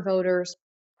 younger voters,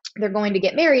 they're going to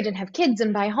get married and have kids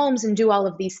and buy homes and do all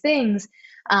of these things,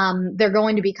 they're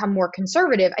going to become more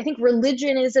conservative. I think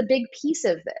religion is a big piece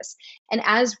of this. And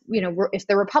as if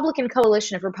the Republican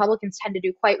coalition, if Republicans tend to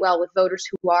do quite well with voters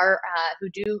who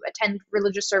do attend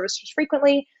religious services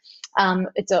frequently,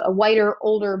 it's a whiter,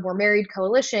 older, more married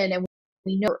coalition, and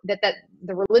we know that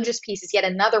the religious piece is yet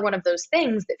another one of those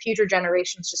things that future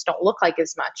generations just don't look like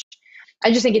as much.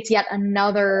 I just think it's yet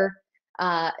another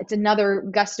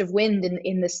gust of wind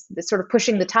in this sort of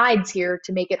pushing the tides here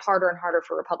to make it harder and harder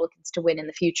for Republicans to win in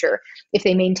the future if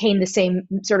they maintain the same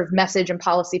sort of message and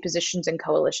policy positions and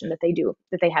coalition that they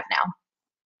have now.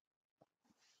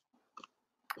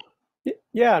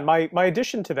 Yeah, and my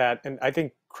addition to that, and I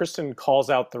think Kristen calls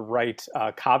out the right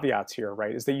caveats here,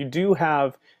 right, is that you do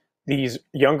have these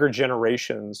younger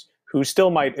generations who still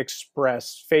might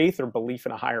express faith or belief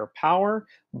in a higher power,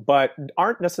 but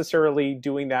aren't necessarily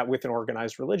doing that with an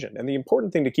organized religion. And the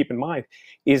important thing to keep in mind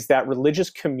is that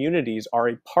religious communities are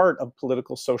a part of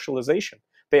political socialization.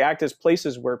 they act as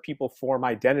places where people form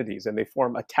identities and they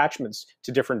form attachments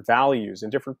to different values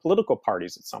and different political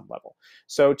parties at some level.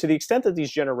 So to the extent that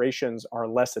these generations are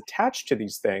less attached to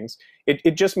these things,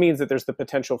 it just means that there's the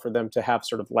potential for them to have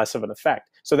sort of less of an effect.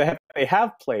 So they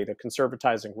have played a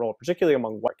conservatizing role, particularly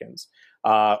among Americans,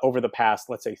 over the past,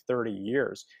 let's say, 30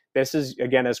 years. This is,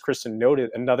 again, as Kristen noted,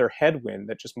 another headwind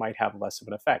that just might have less of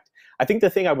an effect. I think the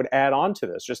thing I would add on to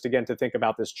this, just again to think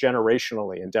about this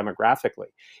generationally and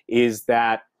demographically, is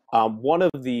that one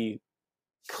of the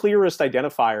clearest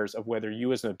identifiers of whether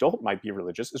you as an adult might be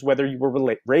religious is whether you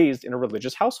were raised in a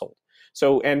religious household.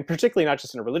 So, and particularly not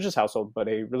just in a religious household, but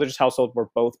a religious household where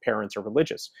both parents are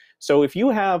religious. So if you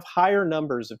have higher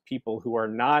numbers of people who are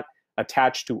not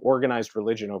attached to organized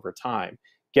religion over time,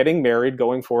 getting married,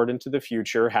 going forward into the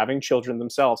future, having children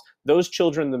themselves, those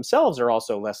children themselves are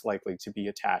also less likely to be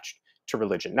attached to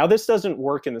religion. Now, this doesn't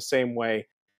work in the same way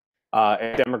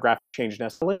demographic change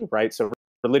necessarily, right? So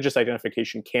religious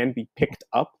identification can be picked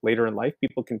up later in life.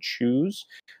 People can choose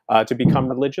to become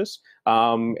religious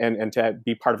and to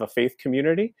be part of a faith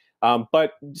community.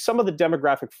 But some of the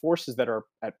demographic forces that are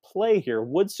at play here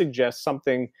would suggest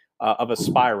something of a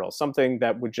spiral, something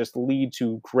that would just lead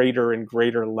to greater and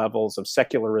greater levels of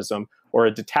secularism or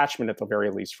a detachment at the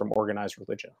very least from organized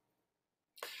religion.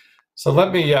 So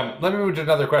let me move to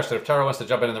another question. If Tara wants to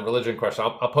jump in the religion question,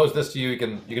 I'll pose this to you. You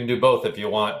can do both if you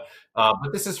want.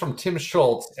 But this is from Tim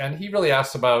Schultz, and he really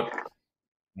asks about,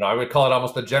 I would call it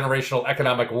almost a generational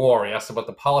economic war. He asks about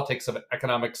the politics of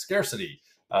economic scarcity.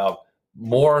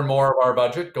 More and more of our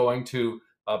budget going to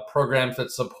programs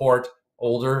that support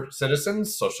older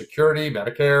citizens, Social Security,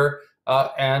 Medicare,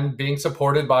 and being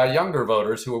supported by younger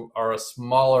voters who are a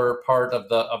smaller part of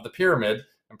the pyramid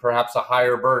and perhaps a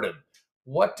higher burden.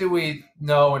 What do we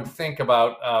know and think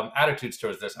about attitudes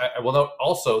towards this? I will note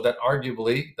also that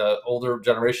arguably the older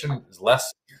generation is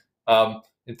less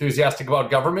enthusiastic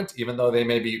about government, even though they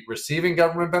may be receiving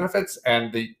government benefits,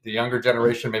 and the younger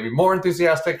generation may be more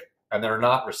enthusiastic and they're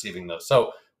not receiving those.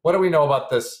 So what do we know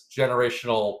about this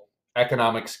generational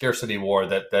economic scarcity war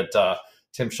that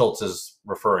Tim Schultz is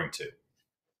referring to?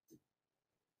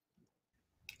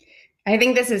 I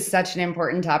think this is such an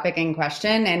important topic and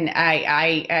question, and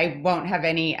I won't have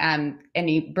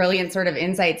any brilliant sort of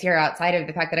insights here outside of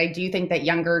the fact that I do think that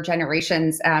younger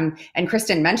generations, and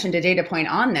Kristen mentioned a data point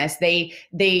on this, they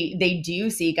do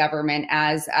see government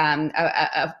as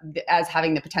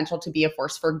having the potential to be a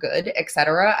force for good, et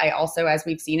cetera. I also, as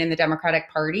we've seen in the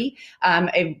Democratic Party,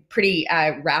 a pretty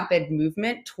rapid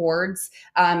movement towards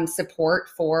support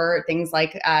for things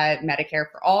like Medicare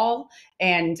for all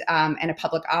and a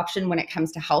public option when it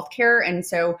comes to healthcare. And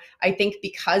so I think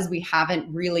because we haven't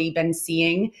really been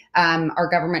seeing our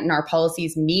government and our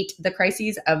policies meet the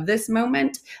crises of this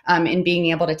moment in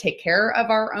being able to take care of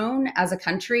our own as a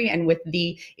country, and with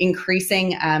the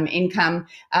increasing income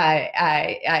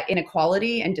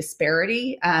inequality and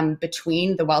disparity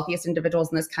between the wealthiest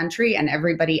individuals in this country and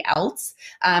everybody else,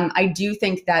 I do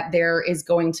think that there is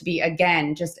going to be,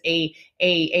 again, just a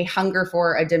hunger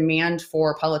for, a demand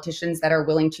for politicians that are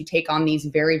willing to take on these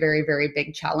very, very, very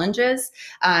big challenges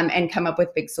and come up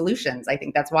with big solutions. I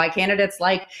think that's why candidates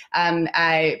like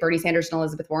Bernie Sanders and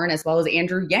Elizabeth Warren, as well as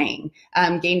Andrew Yang,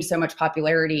 gained so much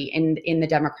popularity in the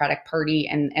Democratic Party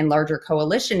and larger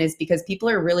coalition, is because people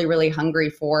are really, really hungry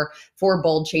for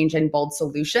bold change and bold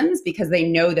solutions, because they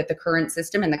know that the current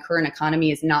system and the current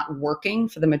economy is not working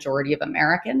for the majority of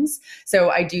Americans.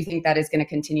 So I do think that is going to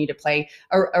continue to play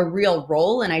a real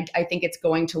role. And I think it's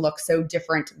going to look so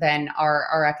different than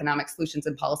our economic solutions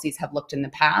and policies have looked in the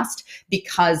past,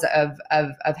 because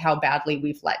of how badly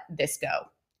we've let this go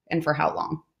and for how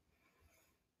long.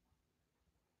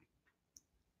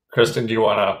 Kristen, do you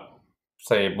want to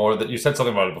say more? That you said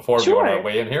something about it before. Sure. Do you want to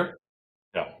weigh in here?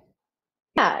 Yeah.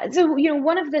 So,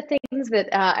 one of the things that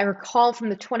I recall from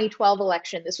the 2012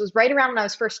 election, this was right around when I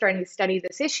was first starting to study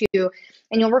this issue,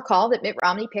 and you'll recall that Mitt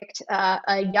Romney picked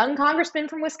a young congressman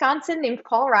from Wisconsin named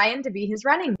Paul Ryan to be his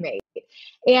running mate.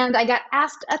 And I got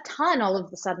asked a ton all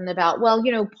of a sudden about, well,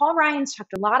 Paul Ryan's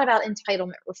talked a lot about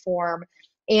entitlement reform,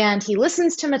 and he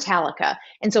listens to Metallica.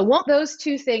 And so won't those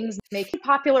two things make him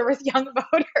popular with young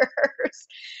voters?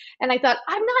 And I thought,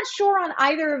 I'm not sure on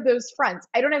either of those fronts.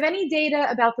 I don't have any data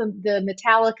about the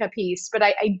Metallica piece, but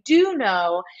I do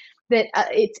know that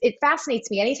it fascinates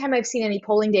me. Anytime I've seen any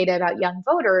polling data about young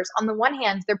voters, on the one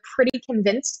hand, they're pretty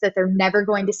convinced that they're never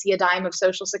going to see a dime of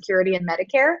Social Security and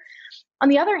Medicare. On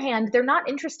the other hand, they're not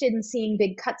interested in seeing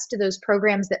big cuts to those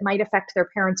programs that might affect their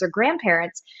parents or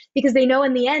grandparents, because they know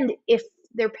in the end, if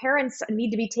their parents need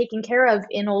to be taken care of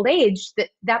in old age,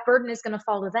 that burden is going to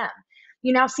fall to them.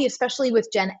 You now see, especially with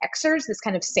Gen Xers, this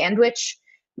kind of sandwich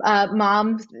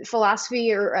mom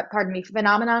philosophy, or pardon me,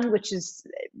 phenomenon, which is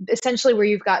essentially where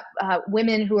you've got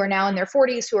women who are now in their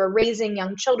 40s who are raising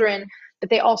young children, but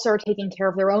they also are taking care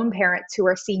of their own parents who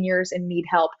are seniors and need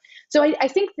help. So I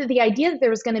think that the idea that there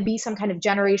was going to be some kind of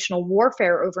generational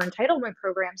warfare over entitlement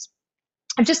programs,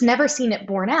 I've just never seen it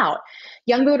borne out.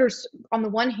 Young voters, on the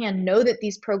one hand, know that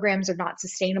these programs are not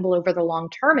sustainable over the long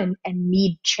term and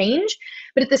need change,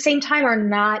 but at the same time are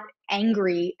not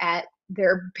angry at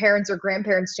their parents or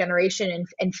grandparents' generation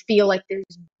and feel like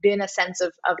there's been a sense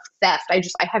of theft. I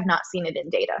have not seen it in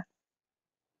data.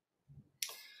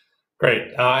 Great.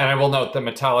 And I will note that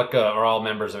Metallica are all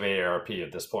members of AARP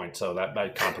at this point, so that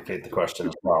might complicate the question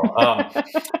as well.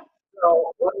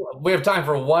 So we have time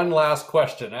for one last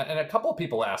question. And a couple of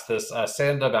people asked this,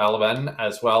 Sanda Balaban,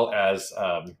 as well as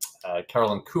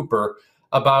Carolyn Cooper,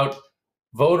 about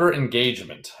voter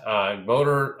engagement,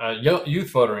 youth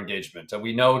voter engagement.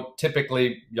 We know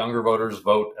typically younger voters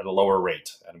vote at a lower rate,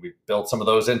 and we've built some of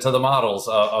those into the models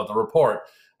of the report.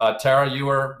 Tara, you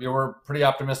were pretty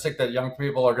optimistic that young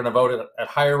people are going to vote at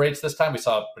higher rates this time. We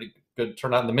saw a pretty good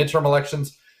turnout in the midterm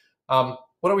elections. What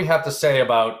do we have to say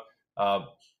about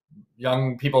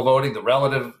young people voting, the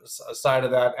relative side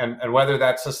of that, and whether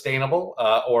that's sustainable,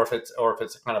 or if it's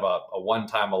kind of a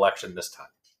one-time election this time?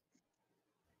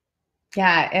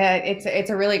 Yeah, it's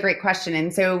a really great question.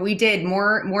 And so we did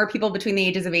more people between the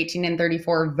ages of 18 and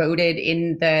 34 voted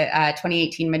in the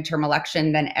 2018 midterm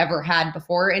election than ever had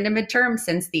before in a midterm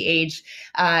since the age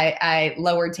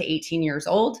lowered to 18 years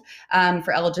old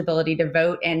for eligibility to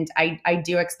vote. And I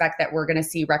do expect that we're going to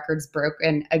see records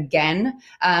broken again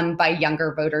by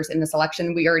younger voters in this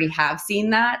election. We already have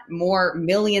seen that.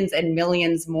 Millions and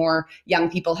millions more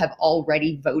young people have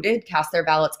already voted, cast their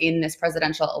ballots in this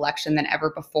presidential election than ever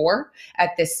before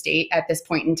at this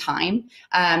point in time.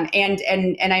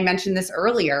 And I mentioned this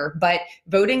earlier, but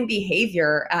voting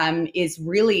behavior is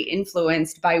really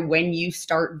influenced by when you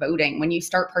start voting, when you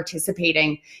start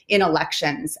participating in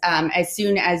elections. As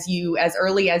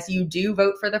early as you do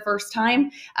vote for the first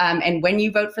time, and when you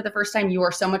vote for the first time, you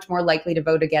are so much more likely to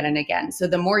vote again and again. So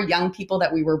the more young people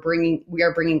that we are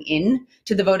bringing in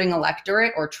to the voting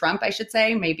electorate, or Trump, I should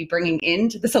say, maybe bringing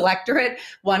into this electorate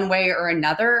one way or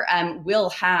another, will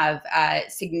have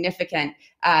significant.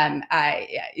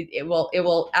 It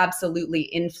will absolutely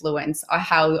influence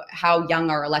how young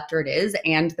our electorate is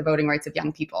and the voting rights of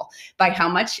young people. By how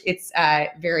much, it's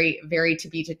very, very to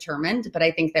be determined. But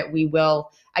I think that we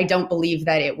will. I don't believe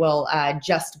that it will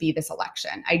just be this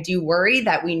election. I do worry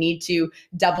that we need to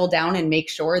double down and make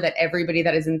sure that everybody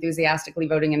that is enthusiastically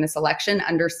voting in this election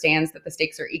understands that the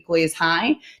stakes are equally as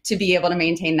high to be able to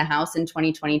maintain the House in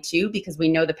 2022, because we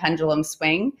know the pendulum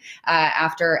swing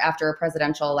after a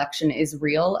presidential election is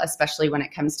real, especially when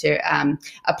it comes to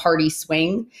a party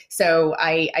swing. So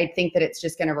I think that it's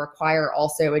just going to require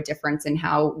also a difference in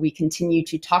how we continue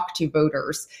to talk to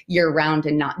voters year round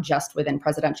and not just within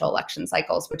presidential election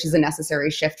cycles, which is a necessary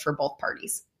shift for both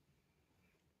parties.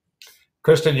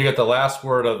 Kristen, you get the last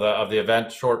word of the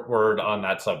event, short word on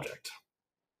that subject.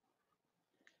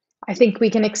 I think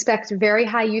we can expect very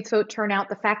high youth vote turnout.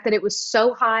 The fact that it was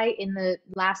so high in the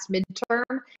last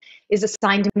midterm is a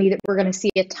sign to me that we're going to see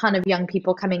a ton of young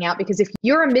people coming out, because if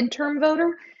you're a midterm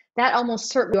voter, that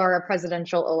almost certainly are a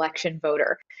presidential election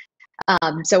voter.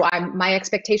 So my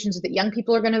expectations are that young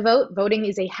people are going to vote. Voting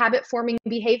is a habit-forming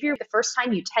behavior. The first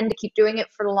time, you tend to keep doing it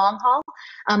for the long haul,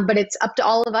 but it's up to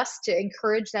all of us to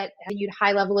encourage that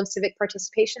high level of civic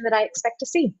participation that I expect to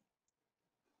see.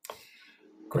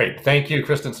 Great. Thank you,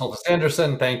 Kristen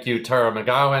Soltis-Anderson. Thank you, Tara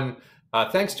McGowan.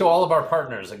 Thanks to all of our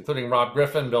partners, including Rob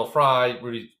Griffin, Bill Fry,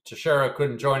 Rudy Teixeira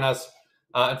couldn't join us.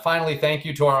 And finally, thank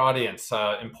you to our audience.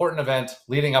 Important event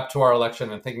leading up to our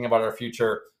election and thinking about our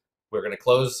future. We're going to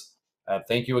close.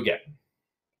 Thank you again.